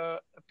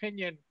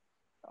opinion,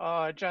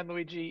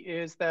 Gianluigi,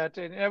 is that,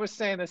 and I was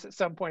saying this at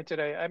some point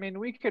today, I mean,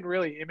 we could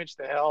really image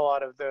the hell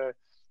out of the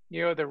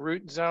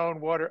root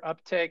zone, water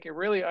uptake, and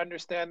really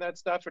understand that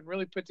stuff and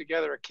really put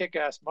together a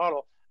kick-ass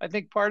model. I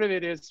think part of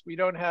it is we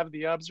don't have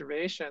the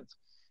observations.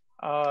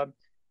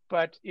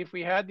 But if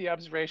we had the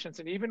observations,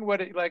 and even what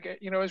it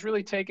was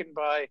really taken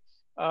by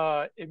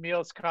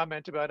Emil's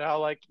comment about how,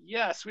 like,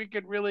 yes, we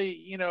could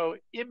really,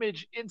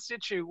 image in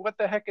situ what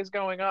the heck is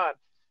going on.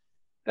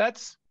 I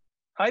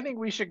think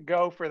we should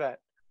go for that,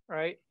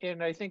 right?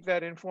 And I think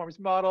that informs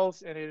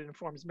models, and it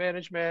informs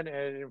management,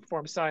 and it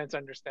informs science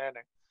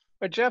understanding.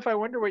 But Jeff, I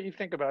wonder what you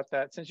think about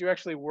that, since you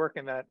actually work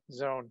in that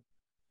zone.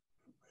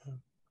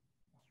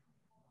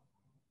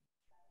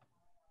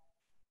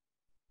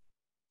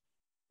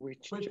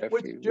 Which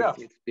Jeff?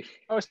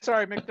 Oh,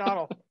 sorry,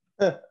 McDonald.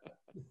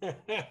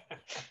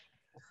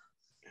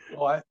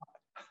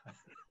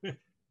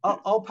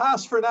 I'll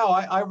pass for now.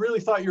 I really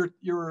thought you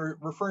were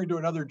referring to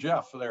another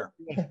Jeff there.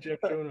 Jeff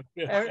Jonah.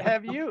 Yeah.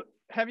 Have you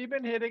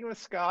been hitting the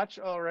scotch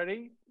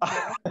already?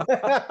 That's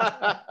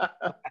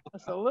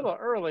a little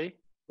early.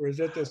 Or is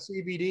that the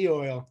CBD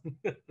oil?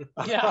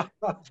 Yeah.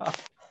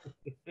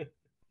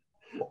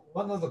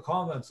 One of the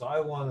comments I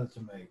wanted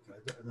to make,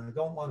 and I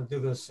don't want to do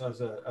this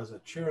as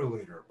a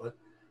cheerleader, but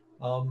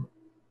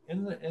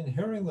in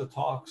hearing the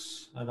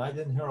talks, and I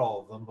didn't hear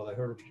all of them, but I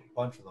heard a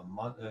bunch of them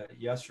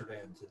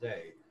yesterday and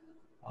today.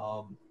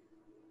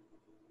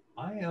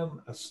 I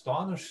am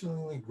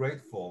astonishingly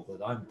grateful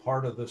that I'm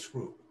part of this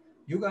group.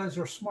 You guys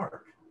are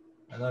smart,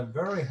 and I'm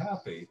very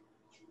happy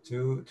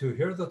to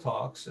hear the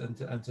talks and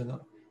to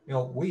know.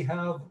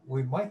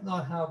 We might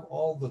not have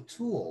all the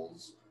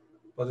tools,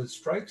 but it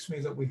strikes me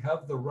that we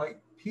have the right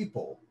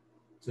people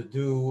to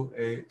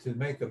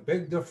make a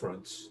big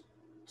difference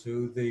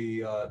to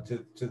the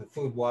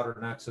food water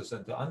nexus,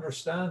 and to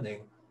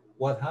understanding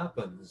what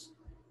happens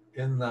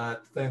in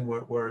that thing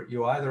where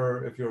you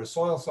either, if you're a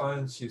soil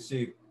science, you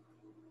see,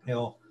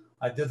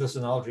 I did this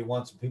analogy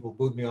once and people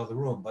booed me out of the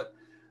room, but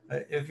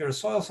if you're a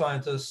soil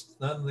scientist,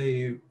 then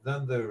the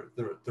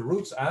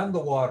roots and the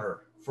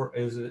water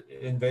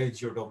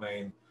invades your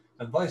domain,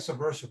 and vice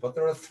versa. But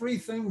there are three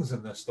things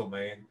in this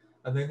domain,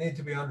 and they need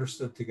to be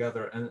understood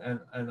together. And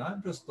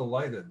I'm just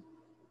delighted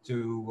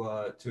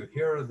to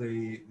hear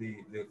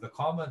the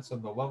comments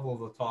and the level of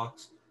the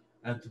talks,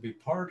 and to be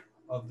part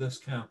of this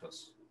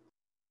campus.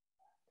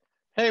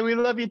 Hey, we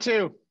love you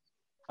too.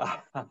 I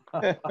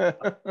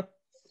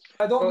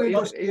don't mean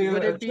just this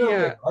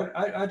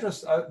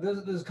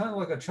is kind of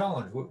like a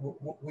challenge.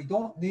 We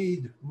don't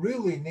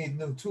really need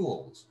new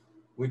tools.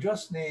 We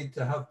just need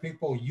to have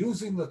people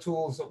using the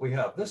tools that we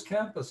have. This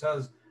campus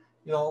has,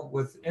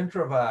 with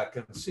Intravac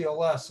and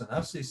CLS and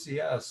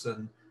FCCS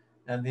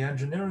and the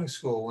engineering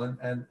school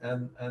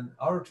and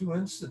our two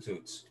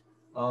institutes,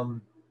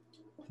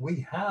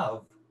 we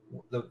have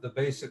the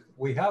basic,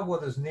 we have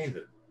what is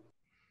needed.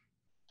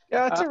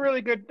 Yeah, that's a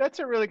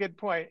really good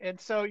point. And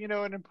so, you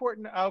know, an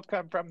important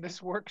outcome from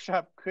this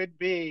workshop could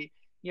be,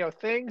 you know,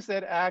 things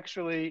that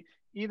actually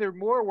either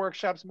more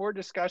workshops, more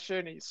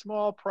discussion,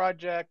 small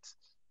projects,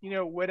 you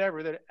know,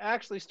 whatever, that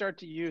actually start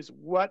to use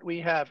what we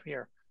have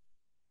here.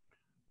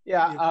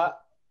 Yeah,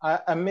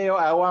 Emil,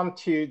 I want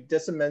to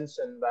just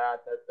mention that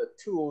the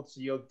tools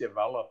you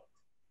developed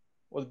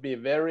would be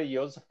very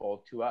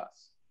useful to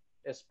us,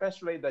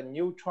 especially the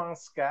neutron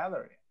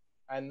scattering.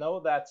 I know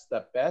that's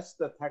the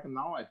best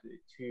technology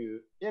to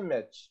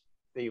image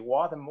the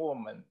water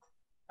movement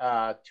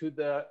to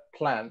the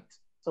plant.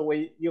 So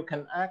you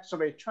can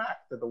actually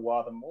track the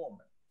water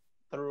movement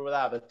through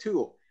that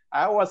tool.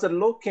 I was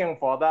looking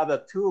for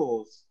that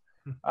tools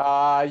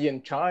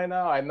in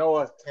China. I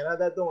know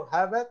Canada don't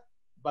have it,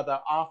 but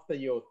after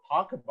you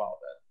talk about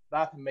it,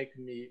 that makes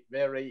me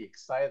very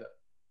excited.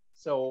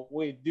 So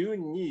we do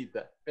need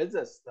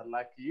physicists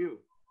like you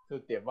to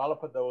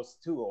develop those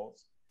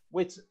tools,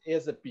 which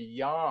is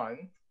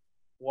beyond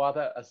what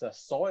as a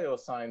soil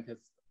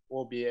scientist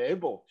will be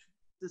able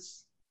to.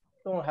 Just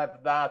don't have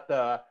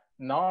that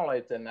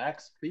knowledge and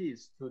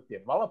expertise to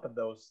develop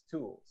those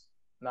tools.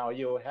 Now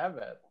you have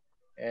it,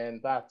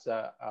 and that's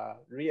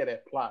really a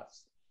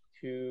plus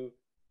to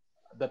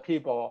the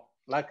people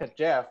like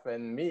Jeff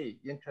and me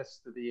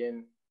interested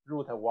in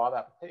root water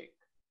uptake.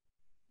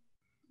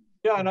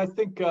 Yeah, and I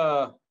think,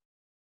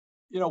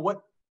 you know,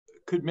 what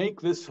could make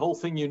this whole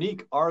thing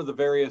unique are the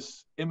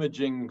various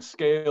imaging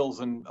scales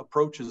and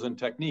approaches and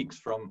techniques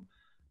from,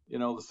 you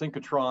know, the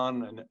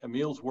synchrotron and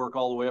Emil's work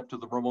all the way up to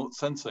the remote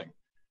sensing.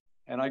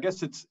 And I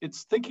guess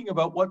it's thinking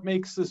about what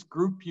makes this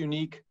group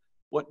unique,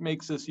 what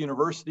makes this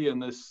university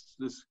and this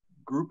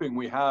grouping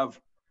we have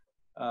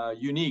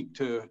unique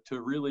to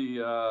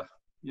really,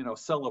 you know,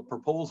 sell a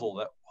proposal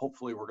that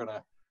hopefully we're going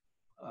to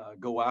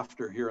go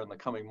after here in the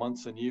coming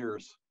months and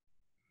years.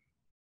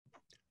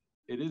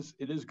 It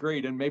is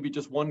great. And maybe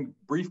just one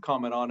brief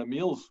comment on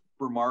Emil's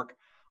remark.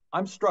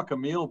 I'm struck,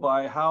 Emil,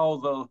 by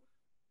how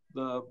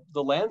the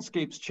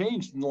landscape's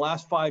changed in the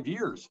last 5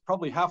 years.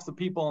 Probably half the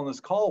people on this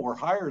call were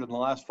hired in the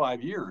last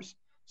 5 years.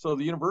 So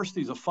the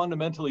university is a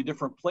fundamentally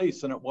different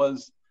place than it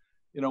was,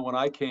 you know, when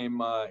I came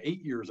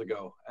 8 years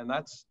ago. And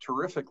that's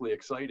terrifically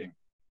exciting.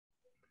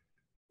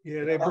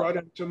 Yeah, they brought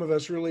in some of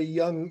us really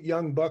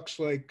young bucks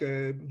like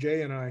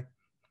Jay and I.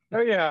 Oh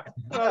yeah,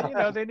 well, you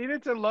know, they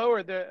needed to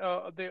lower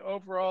the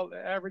overall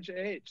average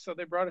age, so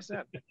they brought us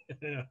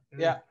in.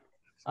 Yeah.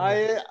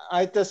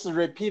 I just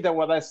repeated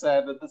what I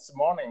said this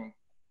morning,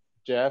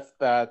 Jeff,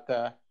 that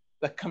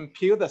the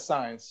computer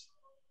science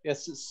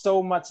is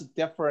so much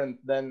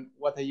different than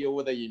what you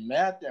would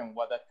imagine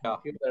what a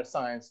computer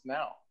science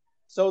now.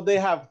 So they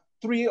have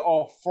 3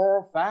 or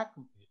 4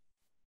 faculty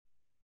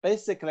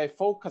basically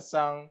focus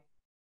on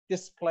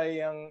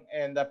displaying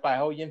and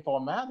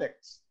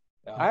bioinformatics.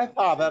 Yeah. I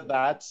thought that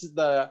that's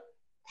the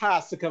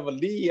task of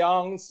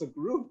Leon's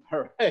group,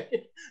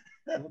 right?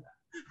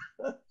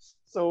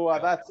 So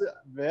that's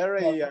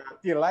very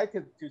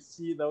delighted to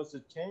see those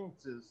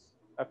changes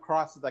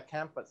across the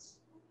campus.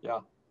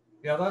 Yeah,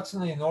 that's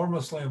an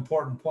enormously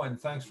important point,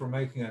 and thanks for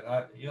making it.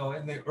 You know,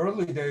 in the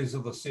early days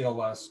of the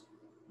CLS,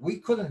 we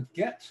couldn't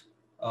get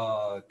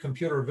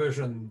computer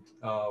vision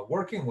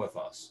working with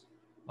us,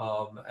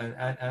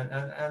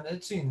 and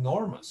it's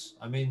enormous.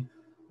 I mean,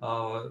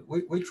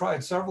 we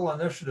tried several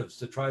initiatives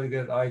to try to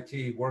get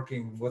IT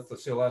working with the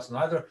CLS, and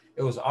either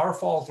it was our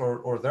fault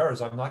or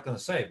theirs, I'm not going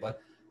to say,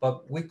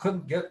 but we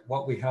couldn't get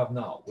what we have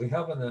now. We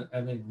have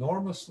an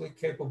enormously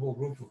capable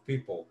group of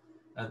people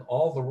and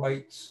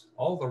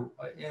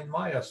in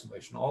my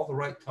estimation, all the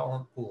right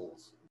talent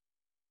pools.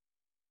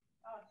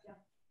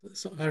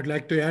 So I'd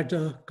like to add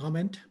a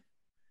comment.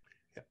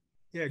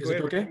 Yeah, Is go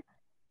ahead. Okay?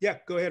 Yeah,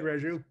 go ahead,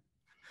 Raju.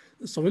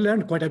 So we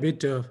learned quite a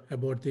bit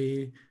about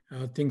the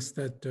things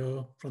that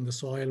from the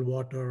soil,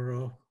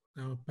 water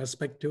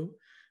perspective,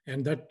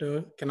 and that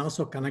can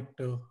also connect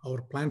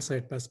our plant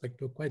side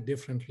perspective quite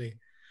differently.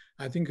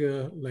 I think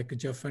like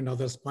Jeff and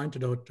others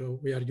pointed out,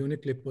 we are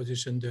uniquely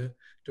positioned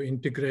to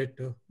integrate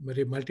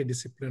very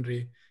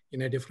multidisciplinary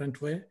in a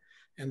different way.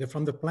 And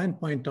from the plant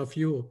point of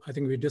view, I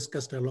think we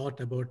discussed a lot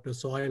about the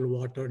soil,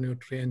 water,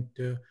 nutrient,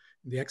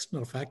 the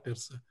external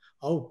factors.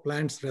 How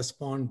plants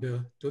respond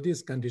to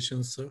these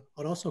conditions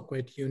are also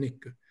quite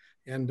unique.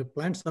 And the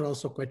plants are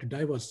also quite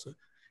diverse.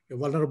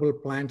 Vulnerable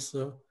plants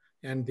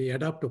and the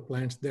adaptive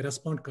plants, they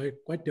respond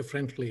quite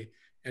differently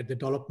at the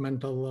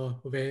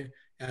developmental way,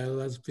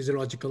 as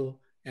physiological,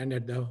 and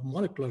at the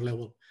molecular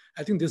level.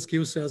 I think this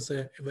gives us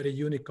a very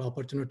unique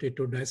opportunity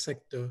to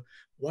dissect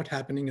what's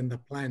happening in the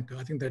plant.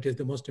 I think that is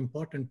the most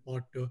important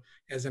part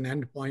as an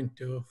endpoint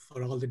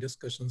for all the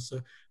discussions,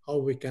 how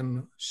we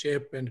can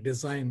shape and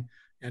design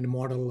and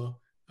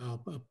model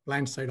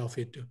plant side of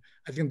it.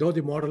 I think though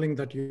the modeling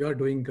that you are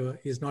doing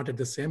is not at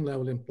the same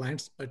level in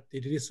plants, but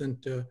the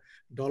recent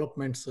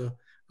developments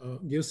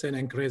gives an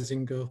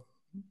encouraging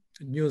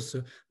news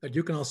that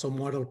you can also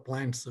model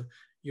plants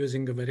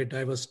using a very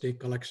diversity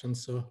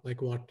collections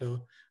like what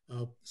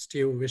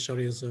Steve Wisher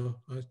is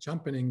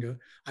championing.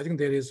 I think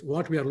there is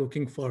what we are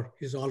looking for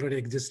is already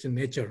exist in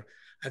nature.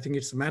 I think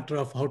it's a matter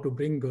of how to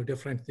bring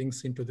different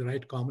things into the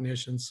right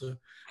combinations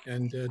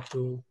and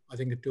to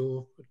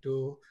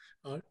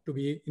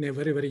be in a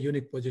very, very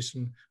unique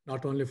position,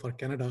 not only for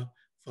Canada,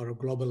 for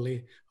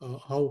globally,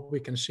 how we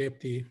can shape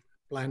the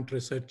plant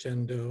research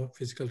and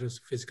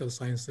physical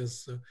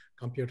sciences,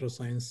 computer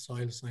science,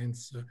 soil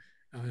science,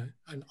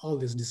 and all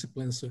these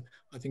disciplines.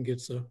 I think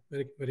it's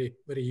very, very,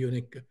 very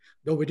unique.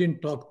 Though we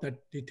didn't talk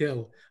that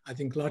detail, I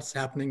think lots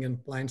happening in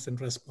plants in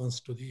response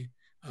to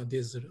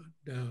these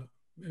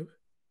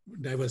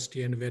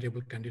diversity and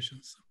variable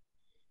conditions.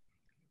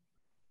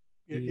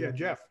 Yeah,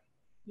 Jeff.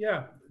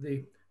 Yeah,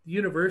 the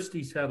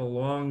university's had a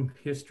long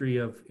history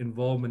of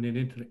involvement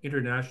in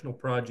international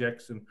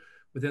projects, and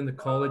within the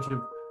College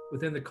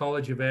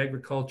of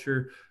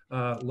Agriculture,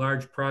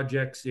 large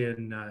projects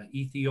in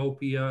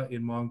Ethiopia,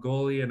 in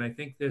Mongolia, and I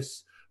think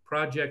this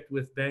project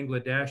with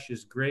Bangladesh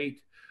is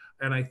great.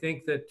 And I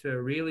think that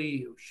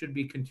really should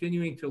be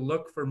continuing to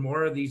look for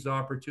more of these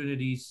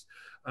opportunities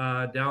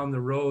down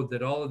the road,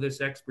 that all of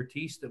this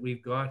expertise that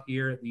we've got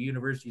here at the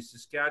University of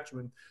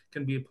Saskatchewan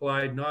can be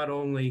applied not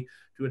only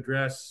to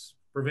address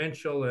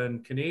provincial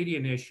and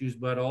Canadian issues,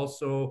 but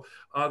also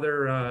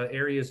other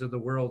areas of the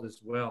world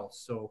as well.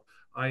 So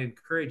I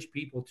encourage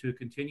people to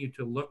continue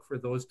to look for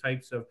those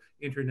types of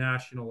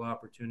international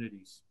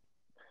opportunities.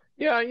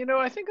 Yeah, you know,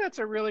 I think that's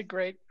a really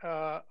great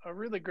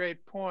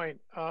point,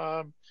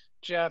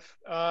 Jeff.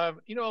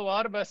 You know, a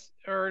lot of us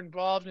are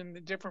involved in the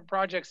different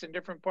projects in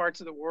different parts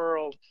of the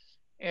world,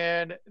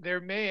 and there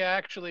may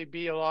actually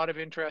be a lot of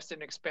interest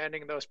in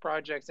expanding those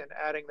projects and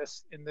adding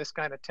this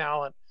kind of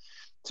talent.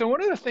 So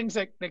one of the things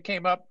that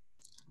came up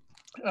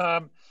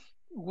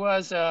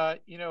was,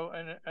 you know,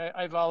 and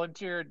I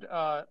volunteered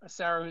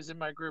Sarah, who's in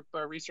my group,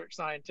 research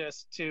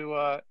scientist,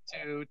 to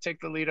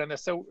take the lead on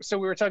this. So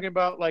we were talking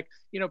about, like,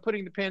 you know,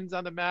 putting the pins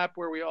on the map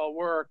where we all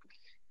work,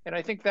 and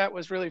I think that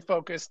was really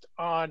focused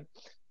on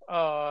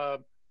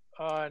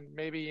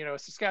maybe, you know,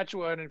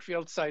 Saskatchewan and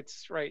field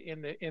sites right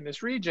in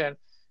this region.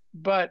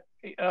 But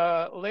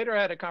later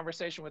I had a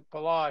conversation with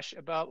Palash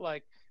about,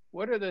 like,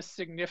 what are the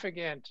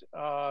significant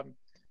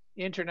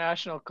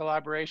international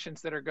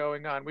collaborations that are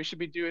going on. We should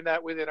be doing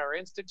that within our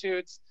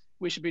institutes.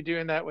 We should be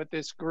doing that with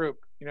this group.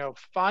 You know,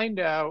 find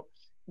out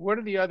what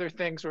are the other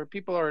things where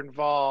people are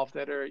involved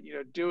that are, you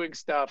know, doing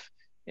stuff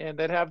and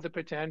that have the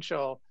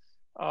potential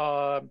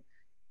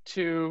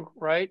to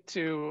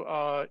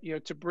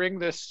bring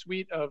this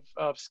suite of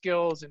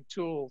skills and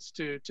tools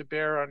to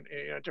bear on,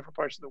 you know, different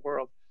parts of the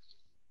world.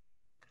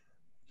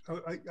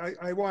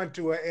 I want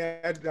to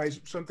add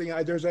something.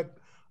 There's a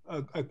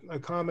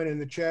comment in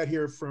the chat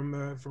here from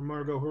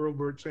Margot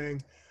Hurlbert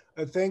saying,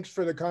 thanks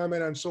for the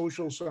comment on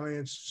social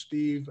science,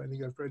 Steve. I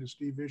think I've read to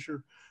Steve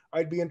Vischer.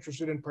 I'd be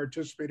interested in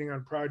participating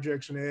on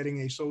projects and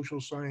adding a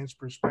social science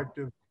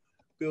perspective.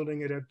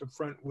 Building it at the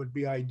front would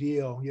be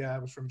ideal. Yeah,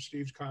 it was from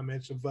Steve's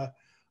comments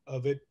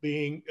of it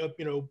being,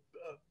 you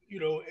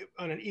know,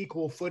 on an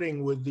equal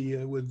footing with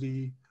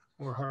the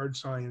more hard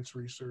science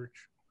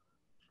research.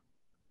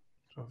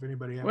 So if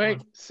anybody has Wait,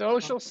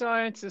 social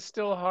science is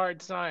still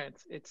hard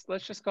science.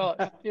 Let's just call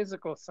it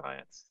physical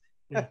science.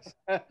 Yes.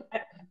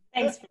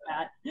 Thanks for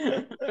that.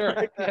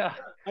 Sure. Yeah.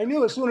 I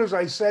knew as soon as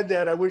I said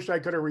that, I wish I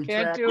could have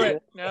retracted Can't do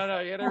it. No,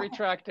 you got to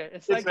retract it.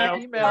 It's like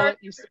you email it.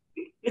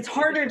 It's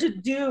harder to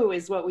do,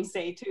 is what we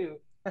say too.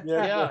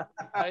 Yeah,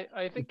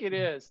 I think it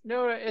is.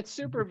 No, it's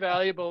super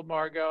valuable,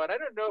 Margot. And I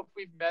don't know if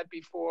we've met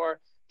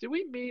before. Did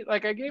we meet?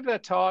 Like, I gave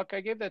that talk, I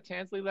gave that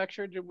Tansley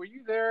lecture. Were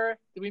you there?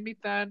 Did we meet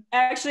then?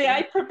 Actually,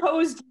 I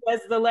proposed you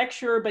as the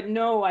lecturer, but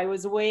no, I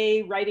was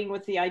away writing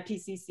with the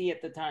IPCC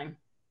at the time.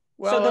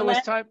 Well, so the it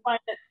was time.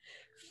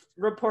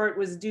 Report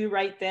was due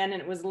right then,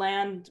 and it was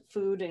land,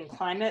 food, and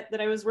climate that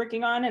I was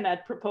working on, and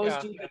I'd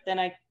proposed you, but then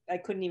I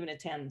couldn't even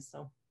attend.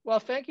 So. Well,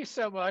 thank you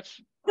so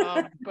much.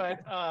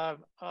 But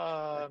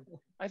I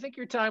think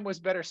your time was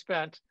better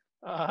spent.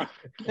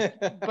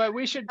 But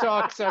we should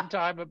talk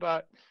sometime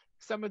about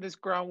some of this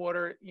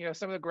groundwater, you know,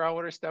 some of the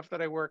groundwater stuff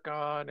that I work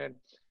on. And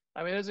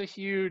I mean, there's a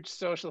huge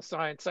social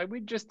science side. We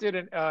just did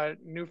a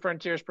New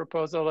Frontiers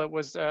proposal. It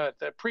was,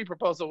 the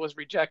pre-proposal was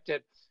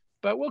rejected,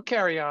 but we'll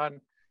carry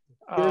on.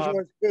 Yours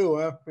was too,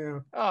 huh? Yeah.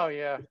 Oh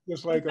yeah.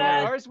 Just like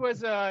ours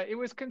was, it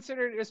was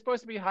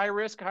supposed to be high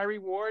risk, high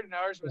reward, and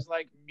ours was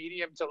like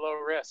medium to low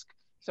risk.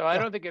 So I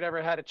don't think it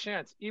ever had a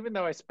chance, even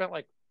though I spent,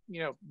 like,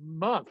 you know,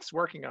 months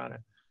working on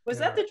it. Was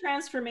that the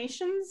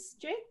transformations,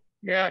 Jay?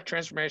 Yeah,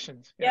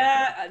 transformations.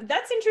 Yeah,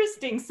 that's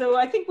interesting. So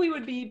I think we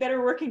would be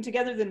better working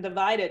together than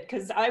divided,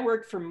 because I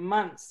worked for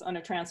months on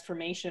a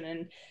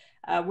transformation,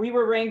 and we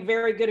were ranked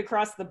very good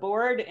across the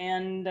board,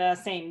 and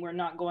same, we're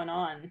not going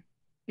on.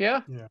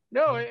 Yeah.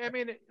 No, I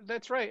mean,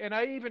 that's right. And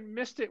I even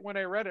missed it when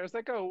I read it. I was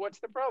like, oh, what's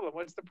the problem?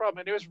 What's the problem?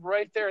 And it was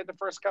right there in the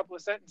first couple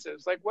of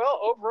sentences. Like, well,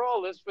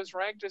 overall, this was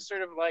ranked as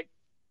sort of like,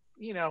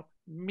 you know,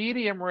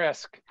 medium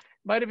risk.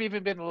 might have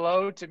even been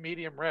low to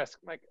medium risk.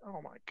 I'm like,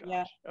 oh my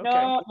gosh. Yeah.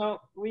 Okay. No,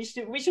 we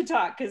should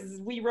talk, because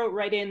we wrote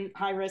right in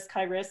high risk,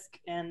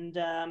 and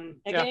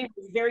again, it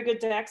was very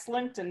good to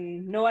excellent,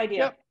 and no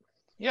idea.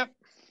 Yep.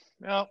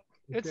 Well,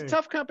 it's a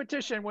tough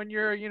competition when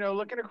you're,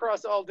 looking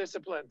across all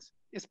disciplines,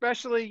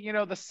 especially,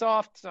 the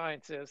soft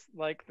sciences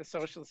like the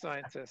social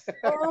sciences.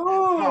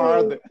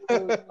 Oh,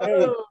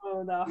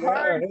 the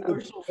hard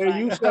social Hey,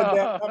 you science. said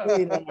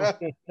that,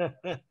 not me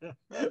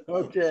now.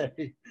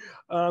 Okay.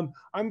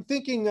 I'm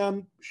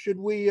thinking, should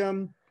we, I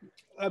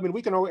mean,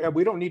 we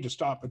don't need to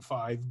stop at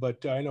 5,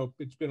 but I know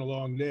it's been a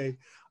long day.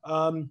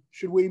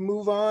 Should we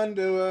move on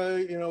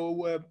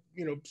to,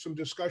 some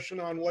discussion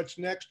on what's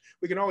next?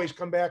 We can always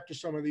come back to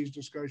some of these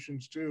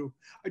discussions too.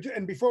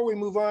 And before we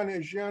move on,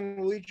 as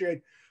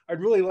Gianluigi,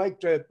 I'd really like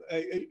to,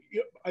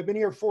 I've been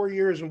here 4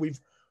 years, and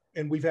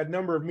we've had a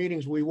number of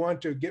meetings. We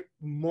want to get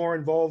more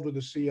involved with the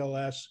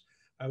CLS.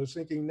 I was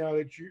thinking, now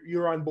that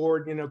you're on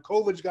board,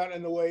 COVID's gotten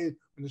in the way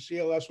when the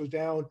CLS was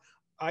down.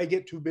 I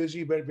get too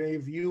busy, but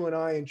if you and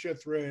I and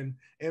Chitra and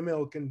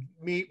Emil can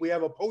meet, we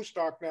have a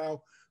postdoc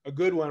now, a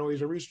good one.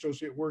 He's a research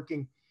associate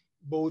working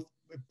both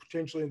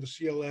potentially in the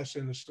CLS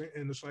and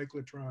the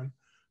cyclotron.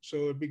 So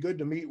it'd be good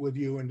to meet with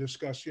you and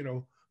discuss,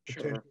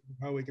 Sure.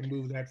 how we can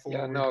move that forward.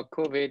 Yeah, no,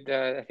 COVID,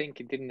 I think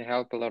it didn't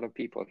help a lot of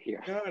people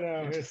here.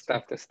 No, just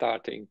after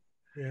starting.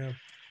 Yeah.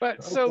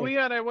 But so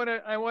Leon, I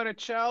want to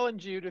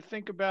challenge you to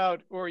think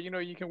about, or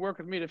you can work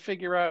with me to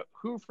figure out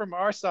who from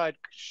our side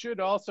should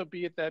also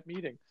be at that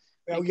meeting.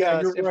 Oh, because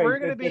yeah, you're if right. we're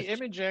going to be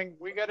imaging,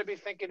 we got to be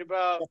thinking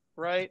about,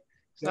 right?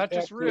 It's not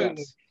just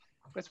roots.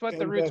 It's what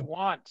the roots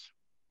want.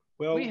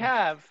 Well, we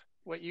have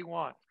what you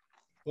want.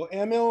 Well,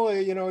 Emil,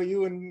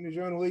 you and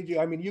Gianluigi,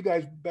 I mean, you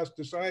guys best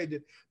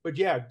decide. But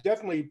yeah,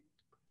 definitely,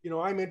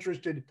 I'm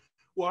interested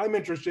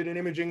in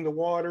imaging the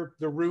water,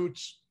 the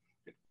roots,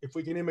 if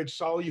we can image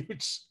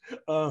solutes,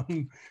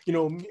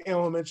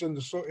 elements in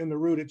the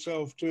root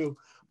itself too.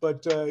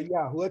 But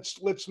yeah,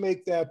 let's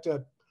make that,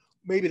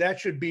 maybe that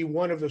should be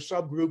one of the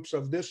subgroups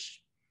of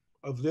this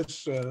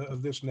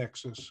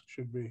nexus,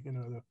 should be,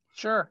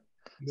 Sure.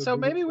 So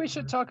maybe we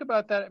should talk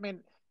about that. I mean,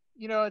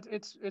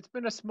 it's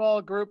been a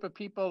small group of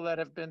people that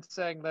have been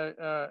saying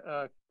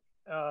that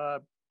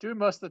doing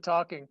most of the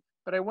talking,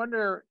 but I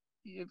wonder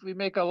if we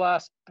make a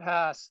last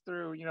pass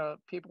through,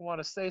 people want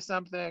to say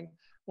something,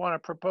 want to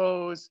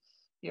propose,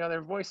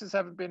 their voices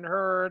haven't been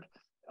heard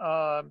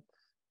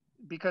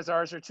because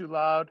ours are too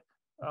loud,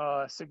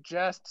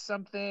 suggest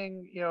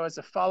something, as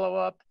a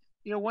follow-up.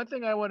 One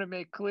thing I want to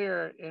make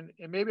clear, and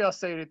maybe I'll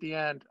say it at the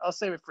end, I'll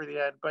save it for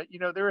the end, but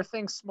there are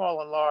things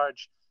small and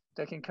large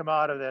that can come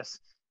out of this.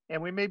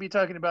 And we may be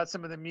talking about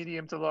some of the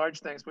medium to large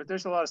things, but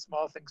there's a lot of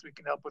small things we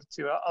can help with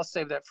too. I'll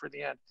save that for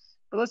the end.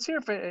 But let's hear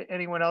if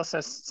anyone else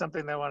has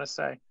something they want to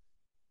say.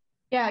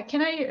 Yeah,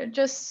 can I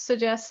just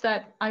suggest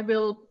that I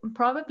will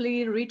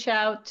probably reach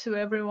out to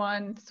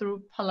everyone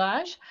through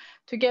Palage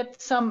to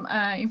get some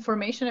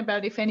information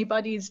about if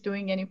anybody is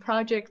doing any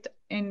project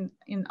on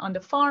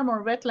the farm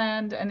or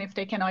wetland, and if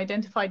they can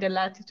identify the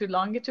latitude,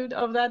 longitude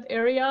of that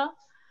area.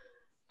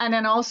 And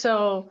then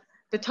also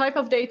the type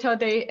of data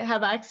they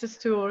have access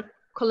to or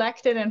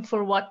collected and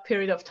for what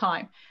period of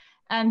time.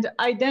 And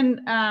I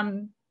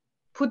then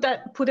put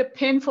a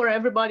pin for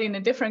everybody in a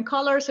different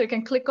color so you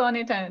can click on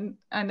it and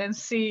then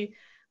see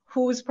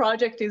whose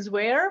project is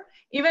where.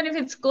 Even if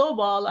it's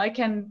global, I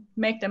can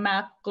make the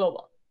map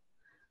global.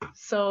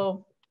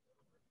 So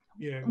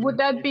yeah, would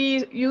that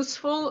be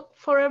useful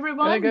for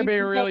everyone? I think that'd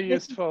be really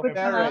useful.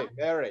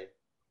 Very.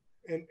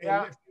 And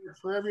yeah,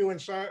 for everyone,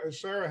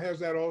 Sarah has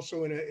that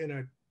also in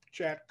a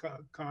chat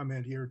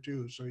comment here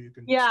too, so you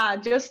can. Yeah,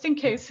 just in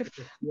case if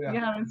you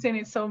haven't seen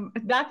it. So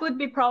that would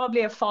be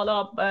probably a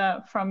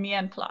follow-up from me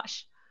and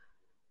Plash.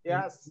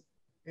 Yes.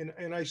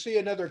 And I see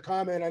another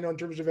comment, I know in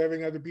terms of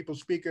having other people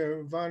speak,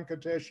 Van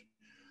Katesh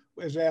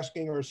is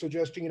asking or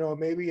suggesting,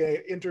 maybe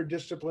a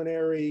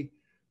interdisciplinary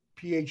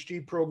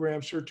PhD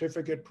program,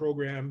 certificate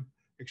program,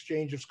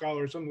 exchange of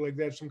scholars, something like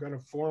that, some kind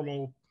of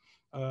formal,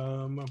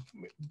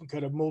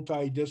 kind of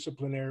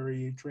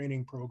multidisciplinary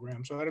training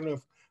program. So I don't know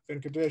if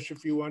Venkatesh,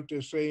 if you want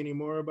to say any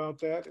more about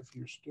that, if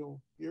you're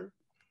still here.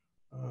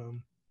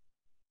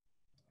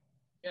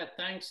 Yeah,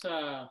 thanks,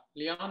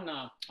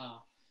 Leon.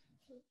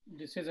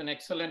 This is an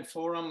excellent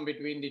forum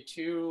between the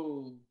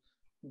two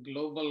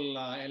global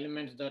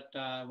elements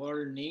that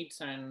world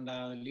needs and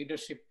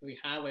leadership we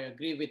have. I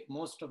agree with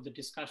most of the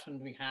discussion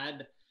we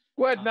had.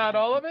 What, not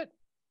all of it?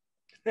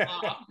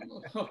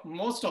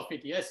 Most of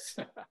it, yes.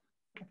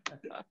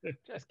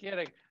 Just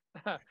kidding.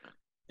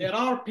 There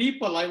are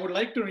people, I would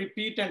like to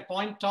repeat and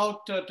point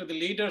out to the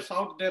leaders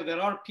out there,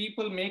 there are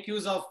people make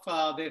use of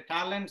their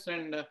talents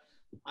and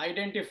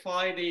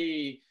identify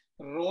the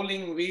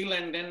rolling wheel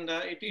and then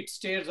it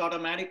stays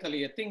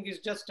automatically. I think it's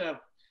just a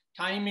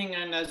timing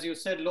and, as you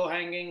said, low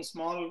hanging,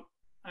 small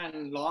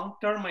and long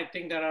term. I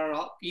think there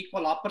are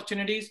equal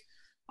opportunities.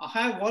 I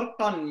have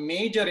worked on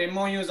major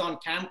MOUs on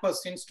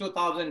campus since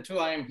 2002.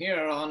 I am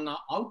here on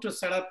how to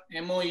set up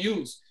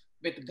MOUs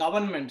with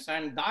governments,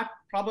 and that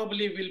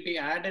probably will be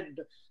added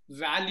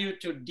value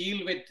to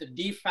deal with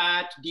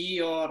DFAT,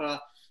 or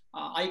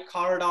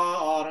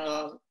ICARDA, or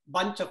a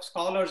bunch of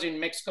scholars in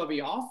Mexico.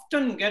 We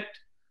often get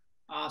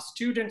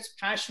students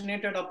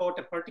passionate about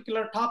a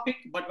particular topic,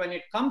 but when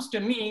it comes to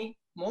me,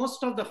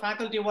 most of the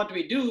faculty, what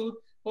we do,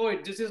 oh,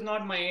 this is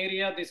not my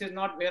area, this is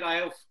not where I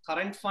have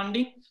current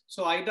funding,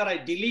 so either I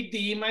delete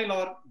the email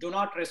or do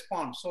not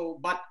respond. So,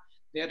 but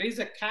there is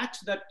a catch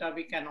that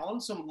we can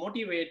also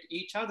motivate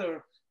each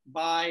other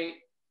by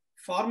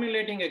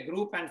formulating a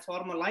group and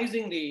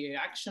formalizing the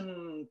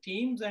action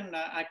teams and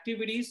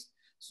activities,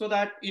 so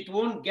that it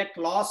won't get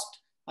lost.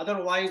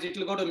 Otherwise, it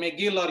will go to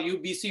McGill or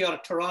UBC or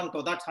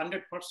Toronto. That's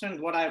 100%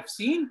 what I've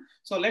seen.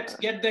 So let's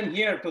get them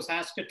here to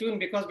Saskatoon,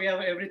 because we have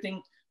everything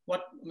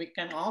what we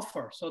can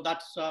offer. So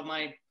that's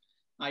my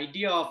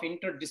idea of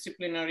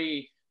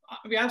interdisciplinary.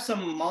 We have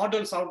some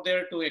models out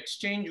there to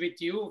exchange with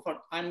you.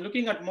 I'm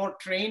looking at more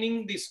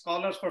training the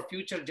scholars for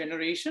future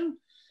generation,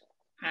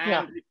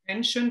 and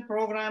retention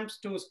programs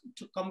to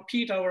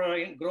compete our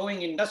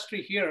growing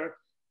industry here.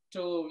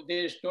 So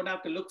they don't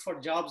have to look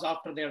for jobs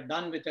after they're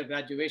done with their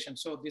graduation.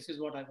 So this is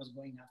what I was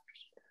going after.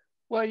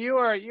 Well,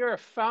 you're a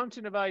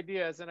fountain of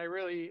ideas, and I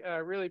really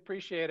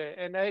appreciate it.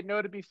 And I had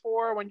noted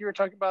before when you were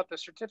talking about the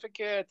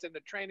certificates and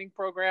the training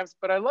programs,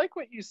 but I like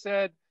what you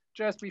said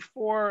just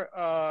before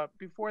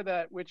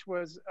that, which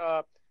was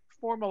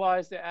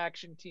formalize the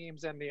action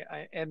teams and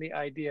the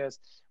ideas.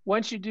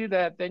 Once you do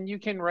that, then you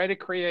can write a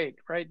create,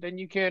 right? Then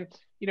you can,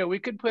 we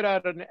could put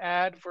out an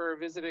ad for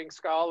visiting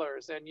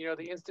scholars, and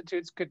the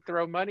institutes could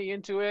throw money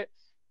into it,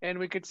 and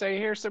we could say,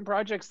 here's some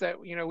projects that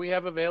we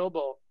have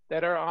available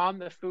that are on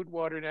the food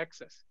water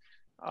nexus.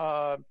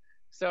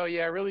 So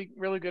yeah,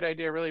 really good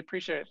idea. Really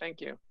appreciate it.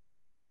 Thank you.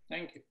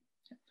 Thank you.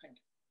 Thank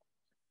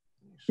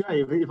Yeah,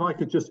 you. if I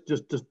could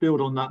just build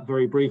on that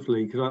very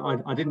briefly,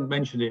 because I didn't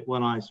mention it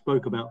when I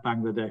spoke about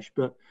Bangladesh,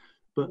 but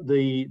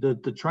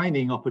the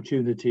training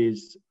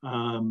opportunities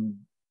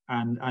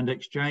and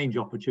exchange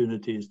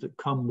opportunities that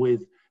come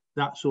with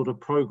that sort of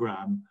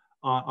program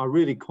are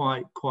really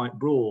quite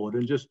broad.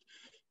 And just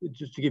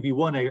to give you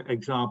one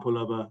example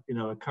of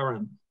a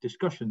current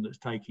discussion that's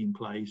taking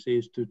place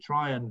is to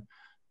try and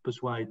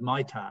persuade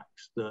MyTax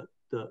that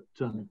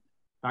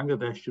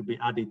Bangladesh should be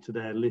added to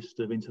their list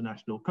of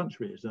international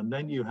countries. And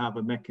then you have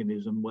a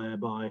mechanism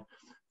whereby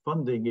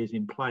funding is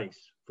in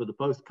place for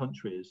both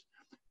countries.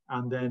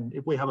 And then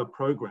if we have a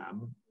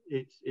program,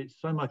 it's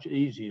so much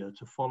easier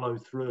to follow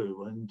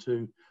through and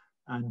to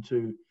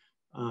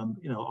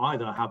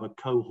either have a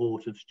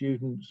cohort of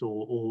students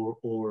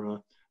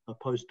or a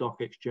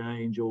postdoc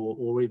exchange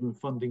or even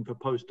funding for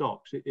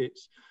postdocs.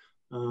 It's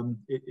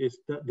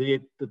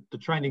the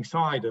training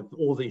side of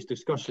all these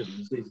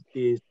discussions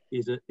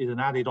is an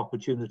added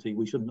opportunity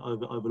we shouldn't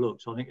overlook.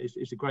 So I think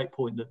it's a great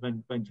point that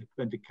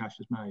Venkatesh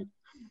has made.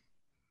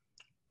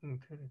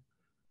 Okay.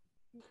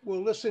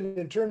 Well, listen,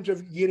 in terms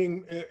of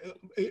getting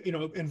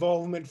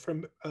involvement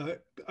from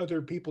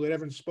other people that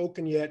haven't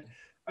spoken yet,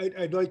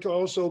 I'd like to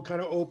also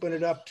kind of open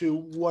it up to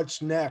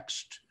what's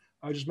next.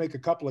 I'll just make a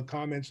couple of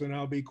comments and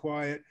I'll be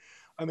quiet.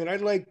 I mean,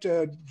 I'd like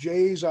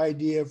Jay's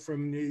idea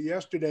from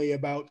yesterday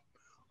about,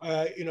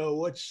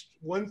 what's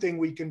one thing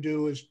we can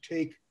do is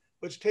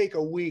let's take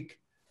a week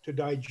to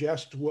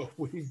digest what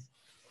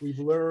we've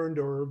learned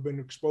or been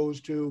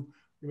exposed to.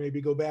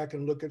 Maybe go back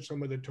and look at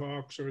some of the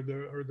talks or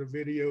the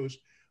videos,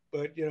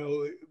 but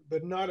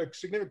not a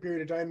significant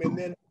period of time. And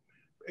then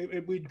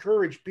we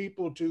encourage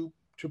people to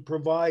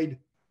provide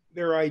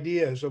their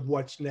ideas of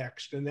what's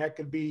next, and that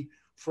could be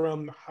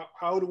from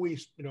how do we,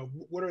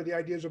 what are the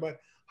ideas about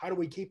how do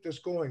we keep this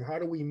going? How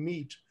do we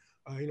meet?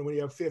 When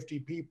you have 50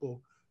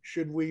 people,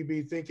 should we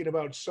be thinking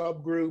about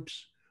subgroups?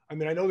 I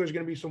mean, I know there's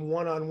going to be some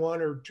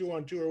one-on-one or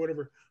two-on-two or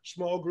whatever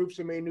small groups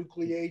that may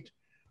nucleate,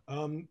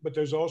 but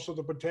there's also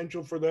the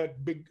potential for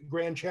that big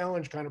grand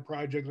challenge kind of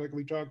project, like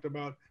we talked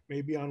about,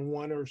 maybe on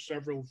one or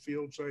several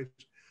field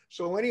sites.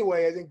 So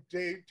anyway, I think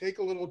take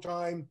a little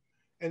time,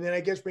 and then I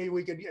guess maybe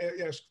we could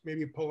ask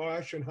maybe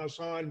Palash and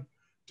Hassan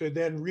to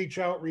then reach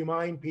out,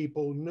 remind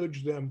people,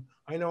 nudge them.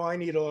 I know I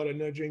need a lot of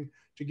nudging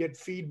to get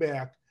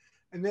feedback.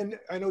 And then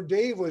I know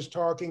Dave was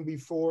talking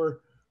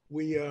before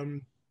we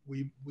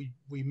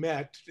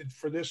met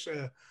for this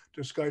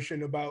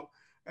discussion about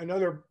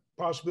another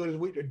possibility.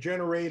 We could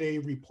generate a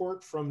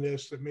report from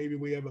this, that maybe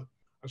we have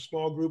a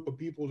small group of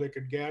people that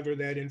could gather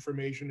that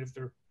information if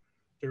they're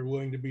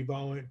willing to be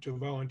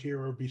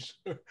volunteer or be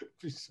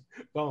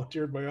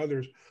volunteered by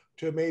others,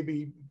 to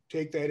maybe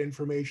take that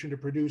information to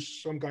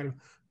produce some kind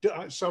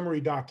of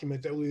summary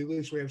document that at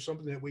least we have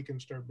something that we can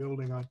start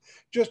building on.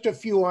 Just a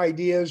few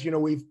ideas.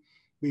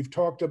 We've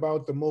talked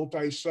about the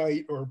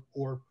multi-site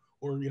or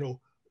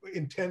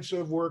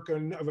intensive work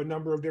of a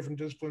number of different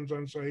disciplines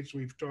on sites.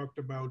 We've talked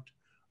about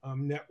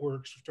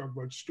networks. We've talked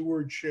about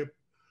stewardship,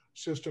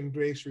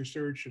 system-based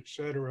research, et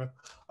cetera.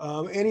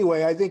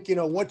 Anyway, I think,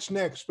 what's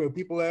next? But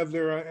people have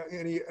their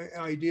any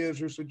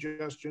ideas or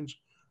suggestions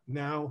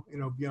now,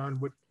 beyond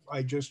what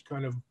I just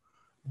kind of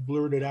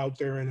blurted out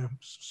there in a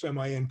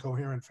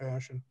semi-incoherent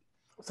fashion.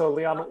 So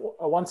Leon,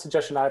 one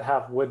suggestion I'd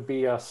have would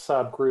be a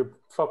subgroup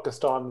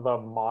focused on the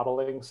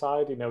modeling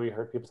side. You know, we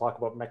heard people talk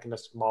about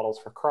mechanistic models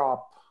for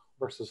crop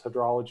versus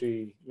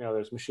hydrology. You know,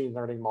 there's machine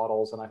learning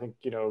models. And I think,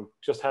 you know,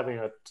 just having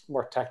a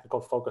more technical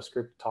focus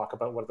group to talk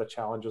about what are the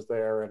challenges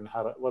there and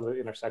what are the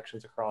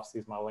intersections across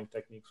these modeling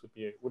techniques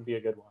would be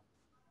a good one.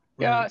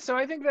 Yeah, so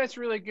I think that's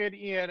really good,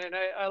 Ian. And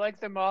I like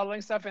the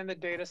modeling stuff and the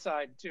data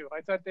side too.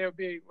 I thought there would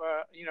be,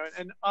 you know,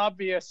 an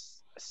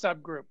obvious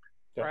subgroup,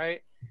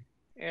 right?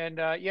 And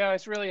yeah, I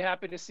was really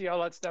happy to see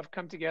all that stuff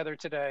come together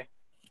today.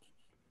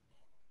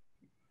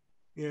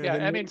 Yeah,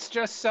 I mean, it's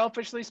just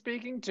selfishly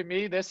speaking, to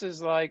me, this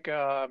is like,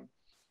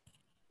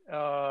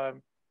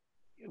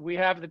 we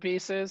have the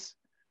pieces.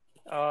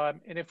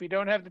 And if we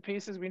don't have the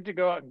pieces, we need to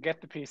go out and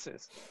get the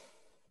pieces.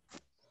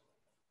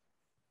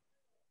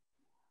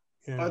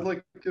 Yeah. I'd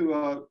like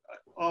to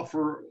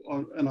offer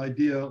an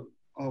idea.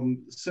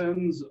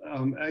 SENS,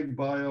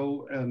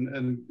 AgBio,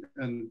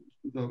 and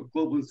the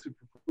Global Institute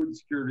for Food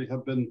Security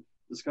have been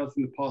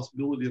discussing the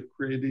possibility of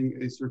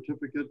creating a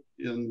certificate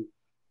in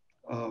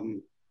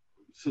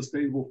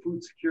sustainable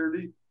food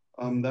security.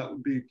 That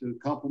would be to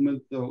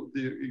complement the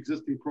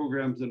existing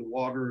programs in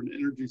water and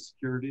energy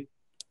security.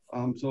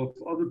 So if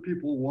other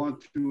people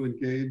want to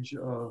engage,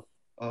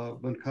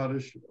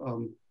 Venkatesh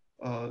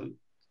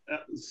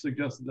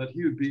suggested that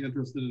he would be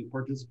interested in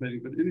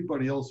participating, but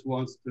anybody else who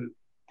wants to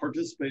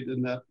participate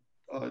in that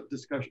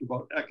discussion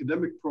about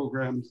academic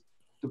programs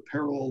to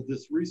parallel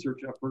this research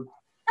effort,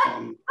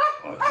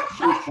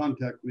 please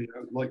contact me.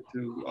 I would like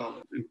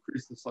to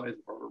increase the size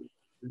of our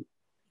group.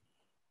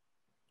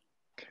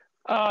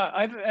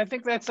 I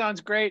think that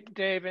sounds great,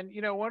 Dave. And,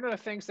 you know, one of the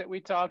things that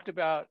we talked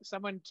about,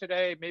 someone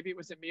today, maybe it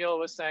was Emil,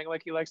 was saying,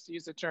 like, he likes to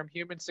use the term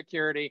human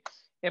security.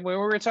 And when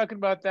we were talking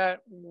about that,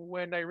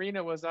 when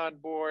Irina was on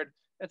board,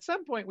 at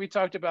some point we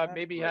talked about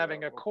maybe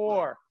having a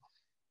core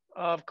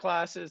of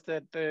classes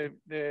that the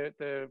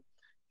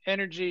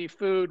energy,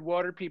 food,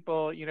 water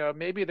people, you know,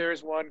 maybe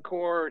there's one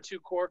core or two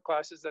core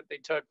classes that they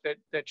took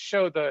that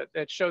show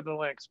the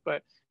links.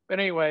 But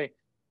anyway,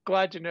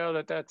 glad to know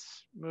that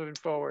that's moving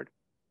forward.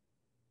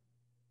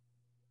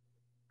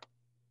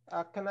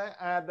 Can I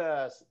add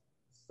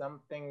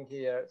something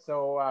here?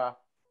 So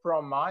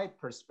from my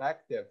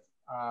perspective,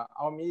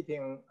 our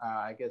meeting,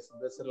 I guess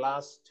this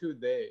last 2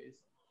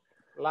 days,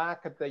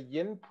 lacked the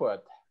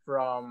input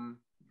from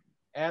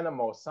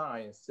animal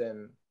science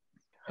and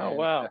oh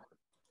wow,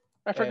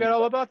 I forgot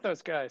all about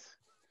those guys.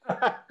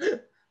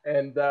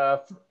 And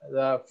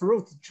the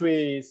fruit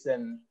trees,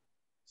 and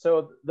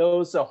so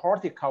those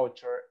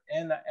horticulture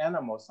and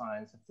animal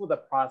science, food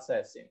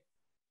processing.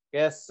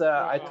 Yes,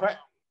 wow.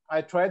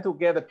 I try to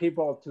get the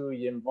people to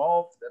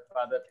involved,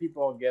 but the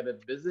people get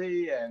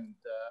busy, and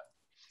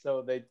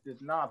so they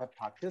did not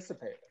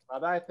participate.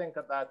 But I think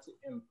that's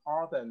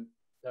important.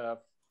 The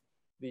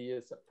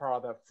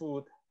part of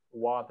food,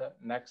 water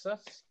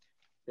nexus,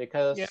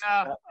 because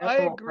yeah, I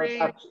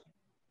agree.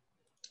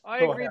 I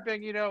agree,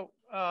 Bing. You know,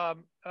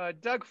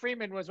 Doug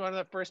Freeman was one of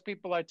the first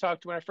people I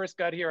talked to when I first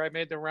got here. I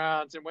made the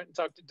rounds and went and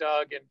talked to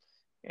Doug,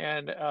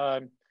 and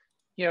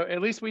you know,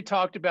 at least we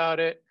talked about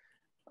it.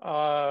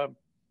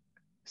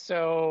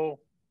 So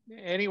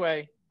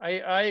anyway,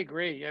 I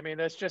agree. I mean,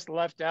 that's just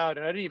left out,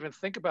 and I didn't even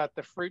think about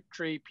the fruit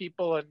tree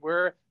people and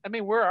where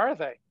are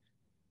they?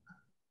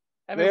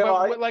 I mean,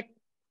 like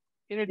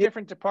in a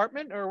different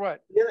department or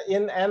what?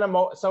 In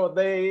animal, so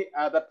they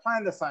the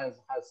plant science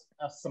has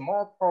a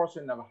small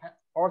portion of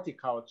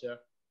horticulture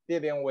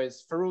dealing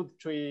with fruit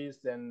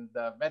trees and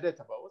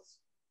vegetables,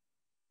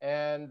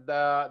 and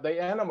the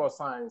animal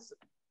science,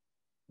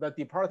 the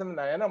Department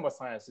of Animal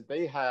Science,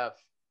 they have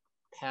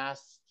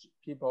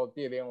people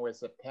dealing with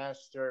the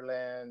pasture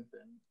land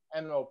and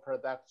animal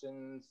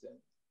productions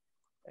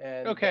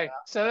and okay,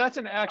 so that's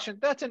an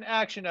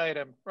action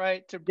item,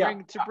 right? To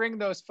bring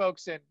those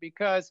folks in,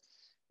 because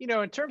you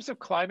know, in terms of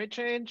climate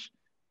change,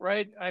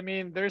 right? I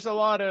mean, there's a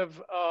lot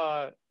of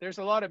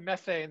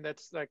methane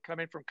that's like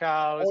coming from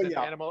cows and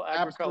animal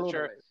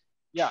agriculture. Absolutely.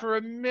 Yeah.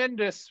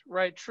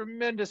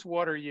 Tremendous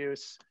water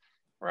use,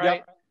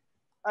 right?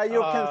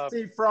 You can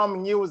see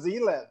from New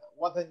Zealand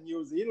what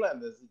New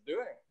Zealand is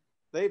doing.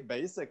 They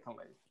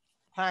basically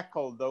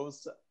tackle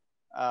those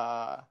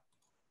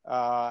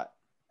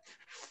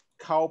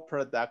cow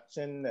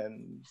production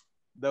and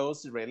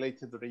those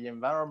related to the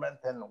environment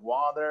and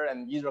water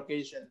and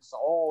irrigation. It's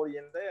all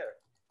in there,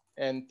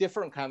 and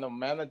different kind of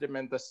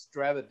management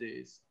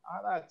strategies.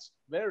 That's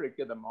very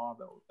good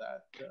model.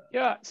 That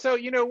yeah. So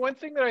you know, one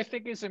thing that I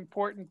think is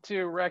important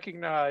to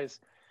recognize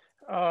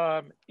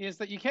is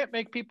that you can't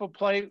make people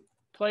play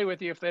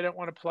with you if they don't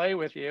want to play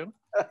with you.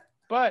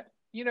 But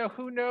you know,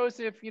 who knows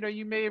if, you know,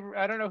 you may,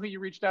 I don't know who you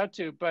reached out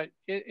to, but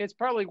it's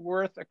probably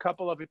worth a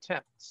couple of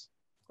attempts,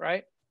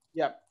 right?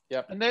 Yep.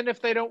 And then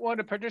if they don't want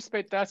to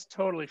participate, that's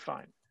totally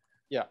fine.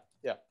 Yeah.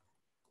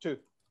 True.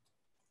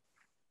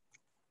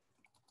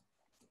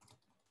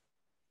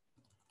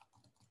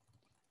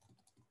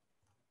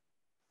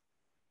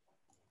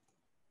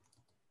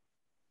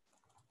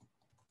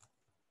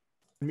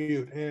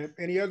 Mute.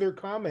 Any other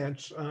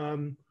comments?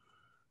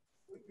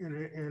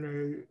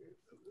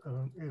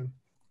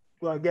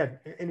 well, again,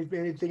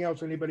 anything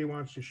else anybody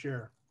wants to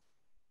share?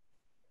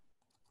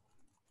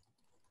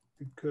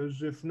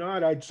 Because if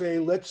not, I'd say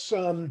let's,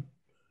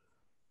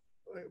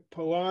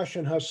 Palash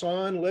and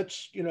Hassan,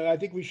 let's, I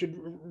think we should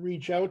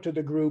reach out to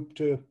the group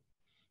to,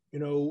 in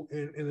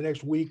the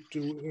next week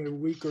in a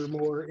week or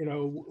more,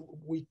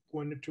 week,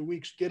 1 to 2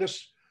 weeks, get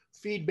us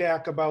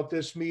feedback about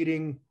this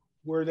meeting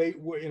where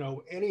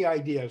any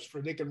ideas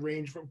they can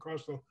range from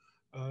across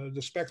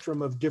the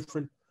spectrum of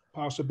different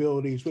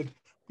possibilities. But,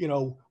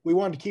 we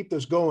want to keep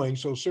this going.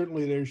 So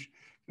certainly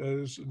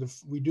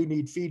we do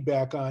need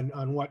feedback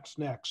on what's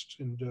next.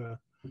 And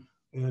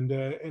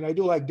I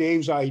do like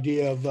Dave's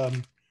idea of,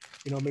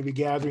 maybe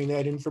gathering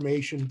that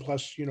information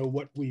plus,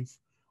 what we've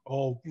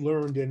all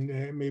learned,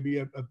 and maybe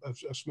a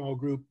small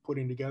group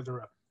putting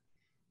together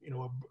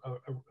not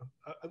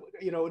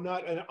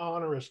an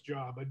onerous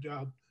job, a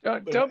job.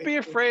 Don't be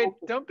afraid.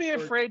 Don't be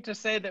afraid to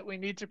say that we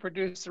need to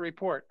produce a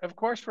report. Of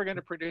course, we're going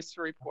to produce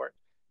a report,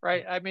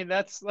 right? I mean,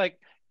 that's like,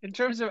 in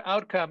terms of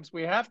outcomes,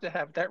 we have to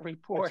have that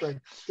report. That's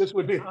right. This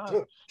would be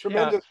a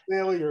tremendous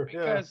failure.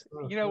 Because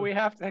we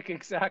have to,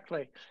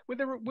 exactly. With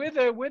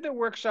a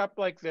workshop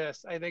like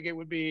this, I think it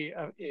would be,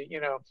 I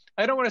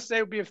don't want to say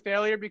it would be a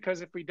failure,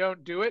 because if we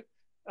don't do it,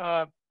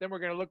 then we're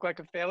going to look like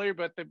a failure.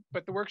 But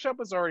the workshop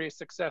was already a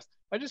success.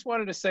 I just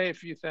wanted to say a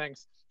few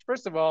things.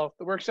 First of all,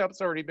 the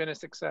workshop's already been a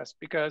success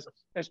because,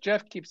 as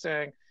Jeff keeps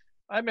saying,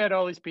 I met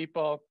all these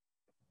people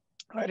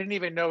I didn't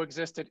even know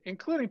existed,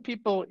 including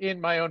people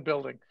in my own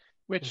building,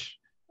 which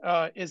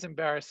is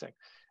embarrassing.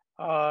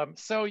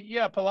 So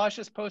yeah, Palash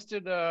has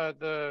posted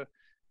the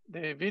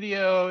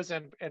videos,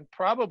 and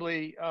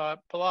probably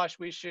Palash,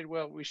 we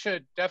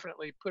should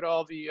definitely put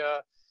all the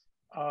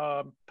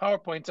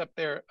PowerPoints up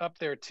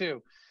there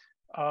too.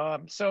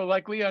 So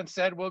like Leon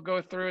said, we'll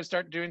go through and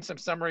start doing some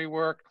summary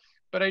work.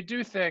 But I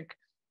do think,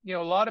 a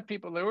lot of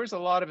people, there was a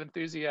lot of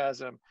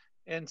enthusiasm.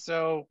 And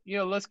so,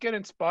 let's get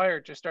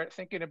inspired to start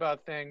thinking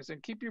about things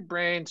and keep your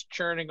brains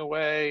churning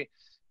away.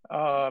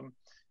 And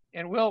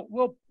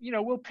we'll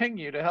ping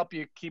you to help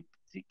you keep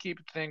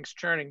things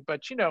churning.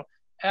 But,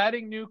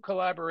 adding new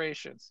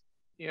collaborations,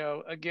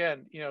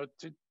 again,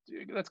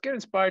 let's get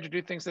inspired to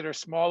do things that are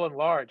small and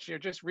large.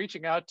 Just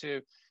reaching out to,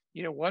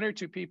 1 or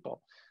 2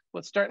 people.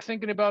 Let's start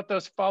thinking about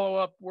those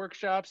follow-up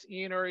workshops.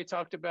 Ian already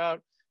talked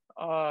about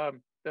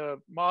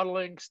the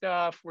modeling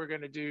stuff. We're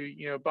going to do,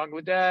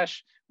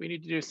 Bangladesh. We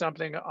need to do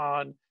something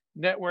on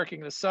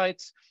networking the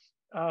sites.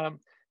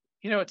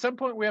 At some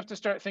point we have to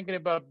start thinking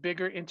about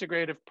bigger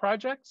integrative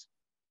projects.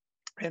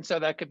 And so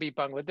that could be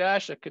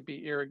Bangladesh, it could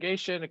be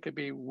irrigation, it could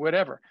be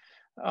whatever.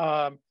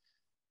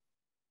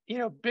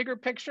 Bigger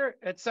picture,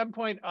 at some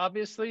point,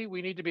 obviously,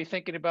 we need to be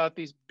thinking about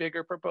these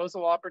bigger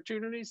proposal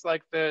opportunities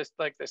like the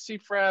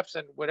CFREFs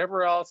and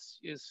whatever else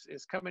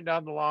is coming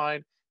down the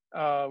line.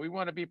 We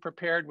want to be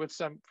prepared with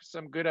some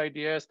good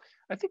ideas.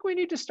 I think we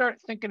need to start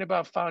thinking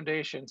about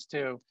foundations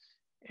too.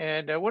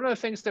 And one of the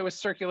things that was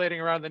circulating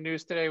around the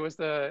news today was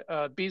the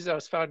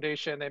Bezos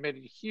Foundation. They made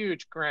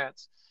huge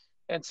grants.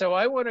 And so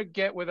I want to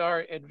get with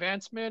our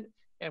advancement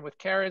and with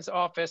Karen's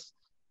office,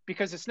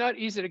 because it's not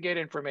easy to get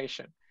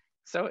information.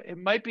 So it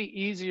might be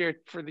easier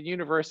for the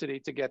university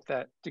to get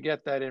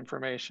that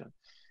information.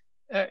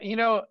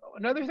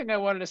 Another thing I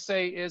wanted to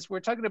say is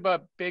we're talking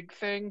about big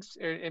things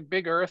and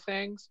bigger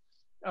things,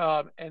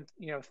 and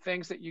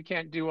things that you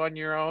can't do on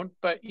your own.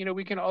 But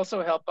we can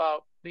also help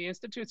out. The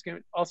institutes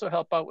can also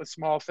help out with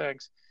small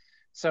things.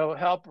 So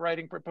help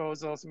writing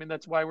proposals. I mean,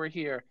 that's why we're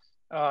here.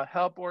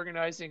 Help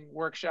organizing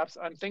workshops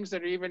on things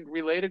that are even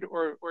related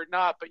or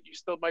not, but you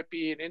still might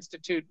be an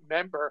institute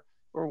member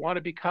or want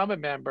to become a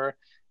member.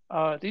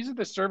 These are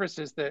the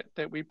services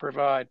that we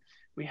provide.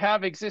 We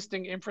have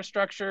existing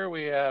infrastructure.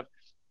 We have,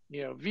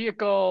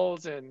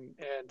 vehicles and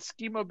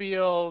ski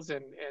mobiles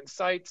and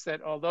sites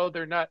that, although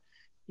they're not,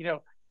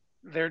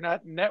 they're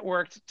not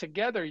networked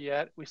together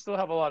yet, we still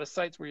have a lot of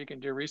sites where you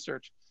can do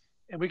research.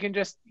 And we can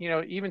just,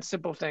 even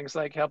simple things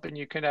like helping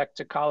you connect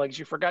to colleagues.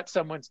 You forgot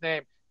someone's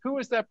name. Who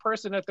was that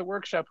person at the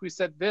workshop who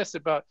said this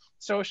about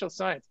social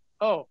science?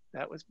 Oh,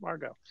 that was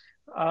Margot.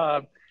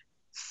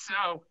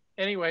 So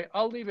anyway,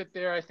 I'll leave it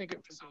there. I think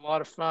it was a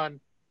lot of fun.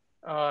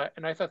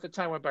 And I thought the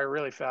time went by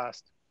really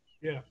fast.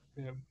 Yeah.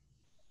 Yep.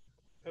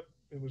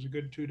 It was a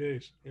good 2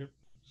 days. Yep.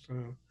 So,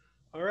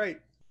 all right.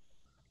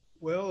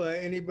 Well,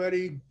 any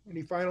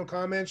final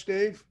comments,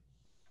 Dave?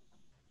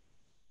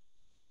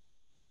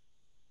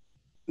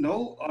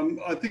 No,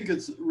 I think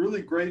it's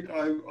really great.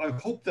 I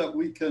hope that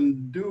we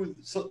can do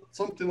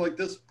something like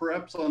this,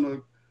 perhaps on a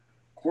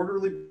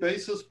quarterly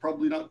basis,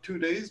 probably not 2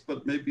 days,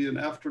 but maybe an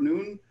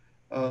afternoon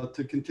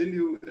to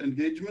continue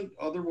engagement.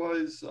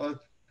 Otherwise, I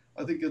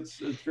think it's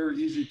very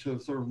easy to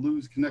sort of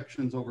lose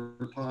connections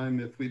over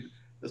time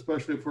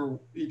especially if we're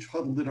each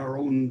huddled in our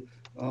own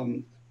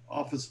home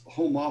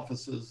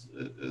offices.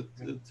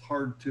 It's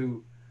hard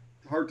to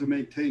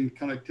maintain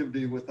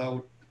connectivity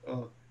without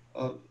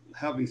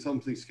having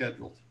something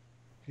scheduled.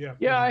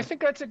 Yeah, I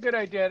think that's a good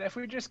idea. If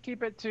we just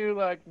keep it to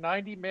like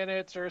 90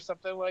 minutes or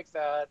something like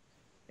that,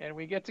 and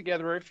we get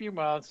together every few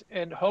months,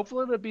 and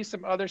hopefully there'll be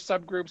some other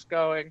subgroups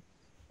going.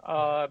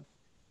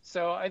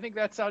 So I think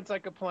that sounds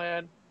like a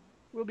plan.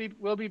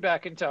 We'll be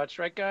back in touch,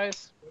 right,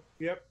 guys?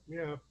 Yep,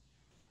 yeah.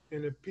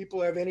 And if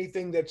people have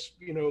anything that's,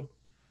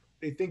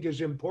 they think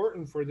is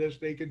important for this,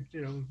 they could,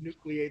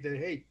 nucleate that,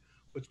 hey,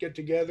 let's get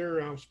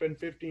together. I'll spend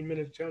 15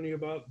 minutes telling you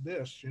about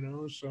this,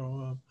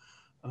 so.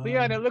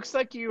 Leon, it looks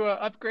like you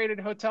upgraded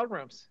hotel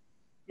rooms.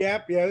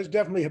 Yeah, it's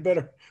definitely a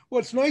better, well,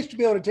 it's nice to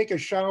be able to take a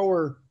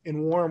shower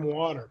in warm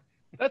water.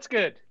 That's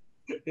good.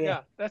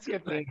 Yeah, that's a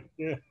good thing.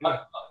 Yeah.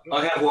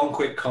 I have one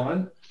quick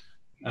comment.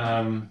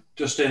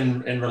 Just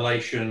in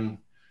relation,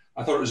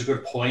 I thought it was a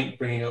good point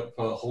bringing up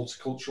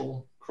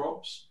horticultural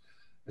crops,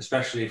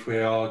 especially if we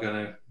are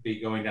going to be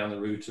going down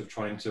the route of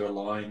trying to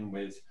align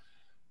with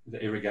the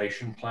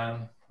irrigation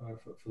plan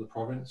for the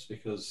province,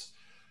 because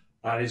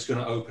that is going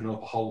to open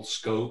up a whole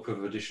scope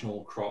of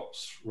additional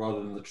crops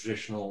rather than the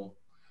traditional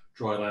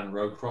dryland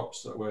row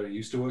crops that we're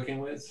used to working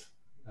with,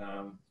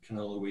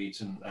 canola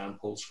weeds and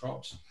pulse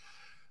crops.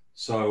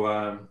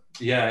 So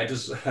yeah, it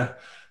does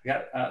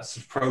get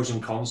some pros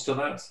and cons to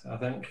that, I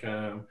think,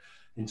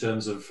 in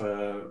terms of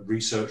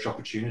research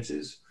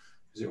opportunities,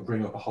 because it will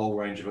bring up a whole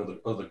range of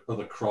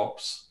other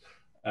crops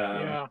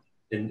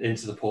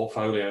into the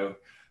portfolio.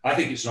 I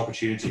think it's an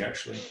opportunity,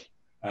 actually,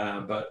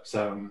 but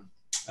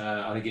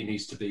I think it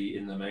needs to be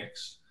in the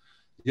mix.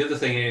 The other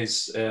thing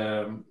is,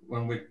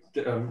 when we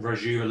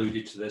Raju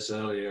alluded to this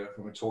earlier,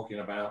 when we're talking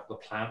about the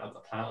plant at the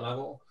plant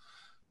level,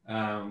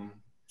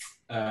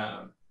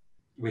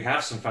 we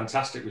have some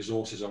fantastic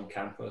resources on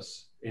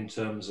campus in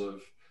terms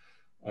of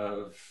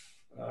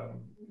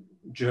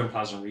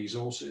germplasm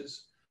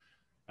resources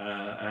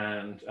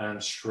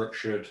and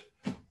structured,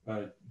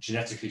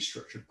 genetically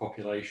structured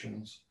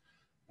populations,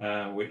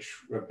 which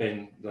have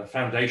been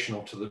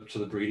foundational to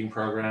the breeding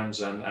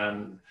programs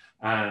and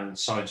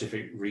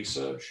scientific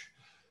research.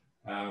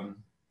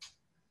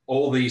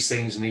 All these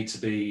things need to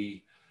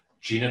be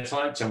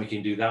genotyped, and we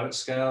can do that at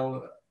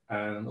scale.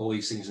 And all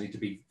these things need to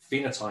be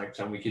phenotyped,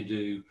 and we can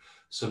do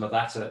some of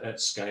that at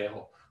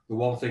scale. The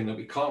one thing that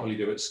we can't really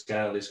do at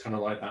scale is kind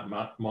of like that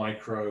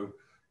micro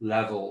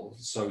level.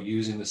 So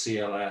using the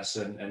CLS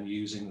and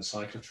using the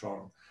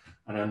cyclotron.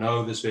 And I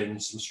know there's been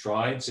some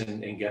strides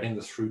in getting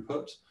the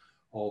throughput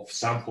of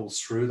samples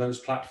through those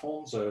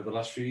platforms over the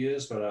last few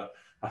years. But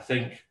I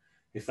think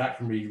if that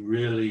can be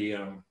really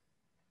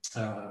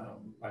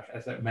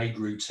made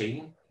routine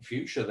in the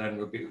future, then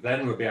we'll be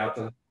able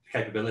to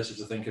capability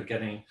to think of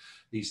getting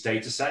these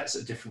data sets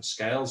at different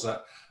scales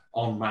that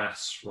en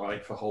masse,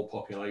 right, for whole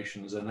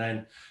populations, and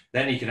then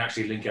you can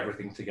actually link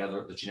everything together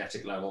at the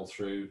genetic level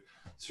through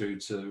to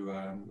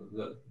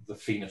the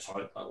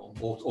phenotype level,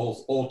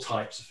 all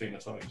types of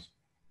phenotypes.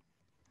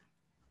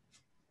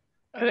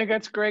 I think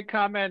that's a great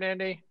comment,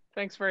 Andy.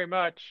 Thanks very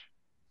much.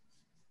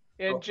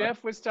 And Okay.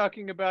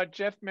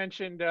 Jeff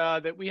mentioned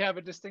that we have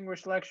a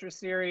distinguished lecture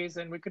series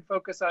and we could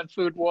focus on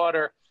food,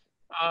 water.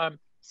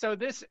 So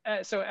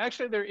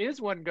actually there is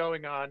one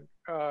going on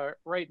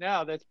right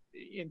now that's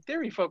in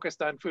theory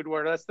focused on food,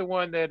 water. That's the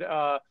one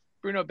that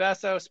Bruno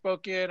Basso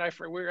spoke in.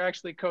 We're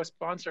actually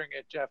co-sponsoring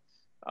it, Jeff.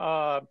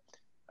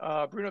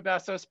 Bruno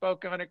Basso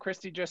spoke on it.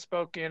 Christy just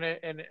spoke in it,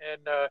 and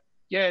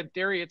yeah, in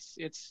theory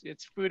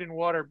it's food and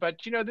water. But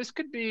this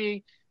could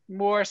be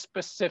more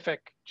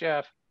specific,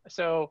 Jeff.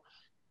 So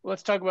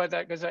let's talk about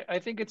that, because I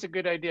think it's a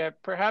good idea.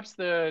 Perhaps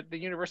the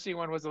university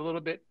one was a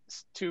little bit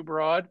too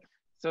broad,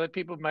 so that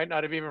people might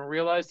not have even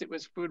realized it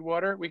was food,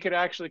 water. We could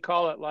actually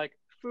call it like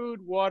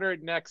Food, Water,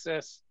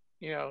 Nexus,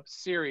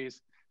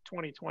 series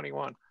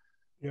 2021.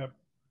 Yep.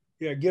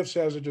 Yeah, GIFS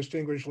has a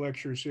distinguished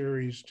lecture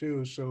series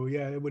too. So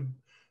yeah, it would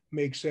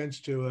make sense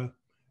to,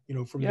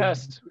 from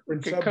yes, the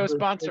different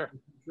co-sponsor.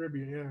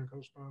 Contribute, yeah,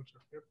 co-sponsor.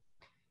 Yep.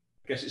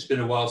 I guess it's been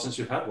a while since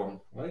we've had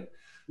one, right?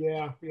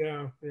 Yeah.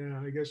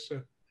 I guess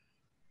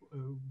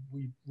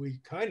we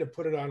kind of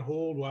put it on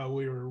hold while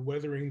we were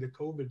weathering the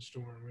COVID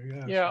storm.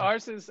 Yeah,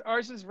 ours is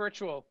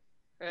virtual,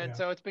 and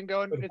so it's been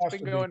going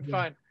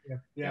fine.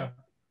 Yeah.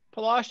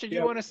 Palash, did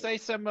you want to say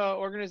some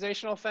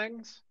organizational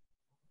things?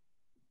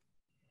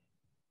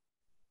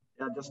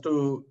 Yeah, just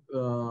to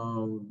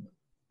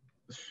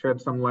shed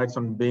some lights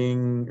on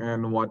Bing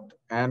and what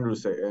Andrew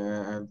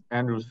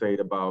said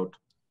about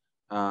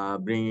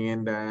bringing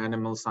in the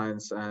animal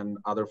science and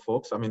other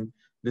folks. I mean,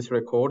 these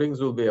recordings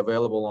will be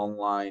available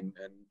online,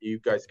 and you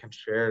guys can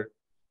share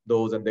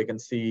those, and they can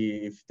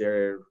see if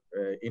they're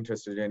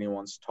interested in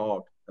anyone's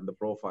talk and the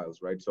profiles,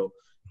 right? So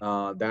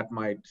that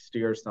might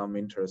steer some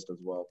interest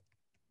as well.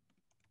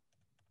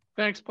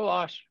 Thanks,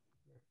 Palash.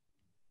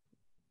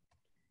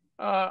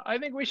 I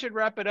think we should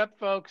wrap it up,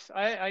 folks.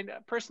 I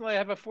personally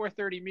have a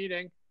 4:30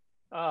 meeting,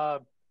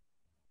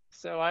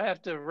 so I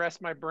have to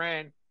rest my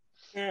brain.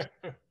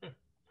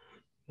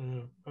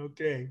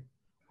 Okay.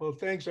 Well,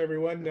 thanks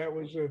everyone. That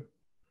was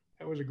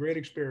a great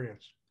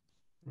experience.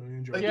 Really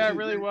enjoyed it. Yeah, it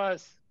really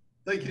was.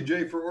 Thank you,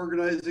 Jay, for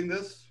organizing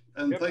this,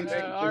 and thanks.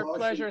 Our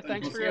pleasure.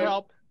 Thanks for your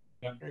help.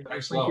 Yeah.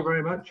 Thank you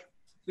very much.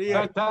 See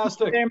ya. Thank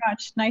you very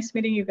much. Nice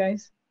meeting you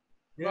guys.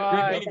 Yeah,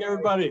 great meeting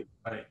everybody.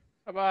 Bye.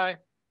 Bye-bye.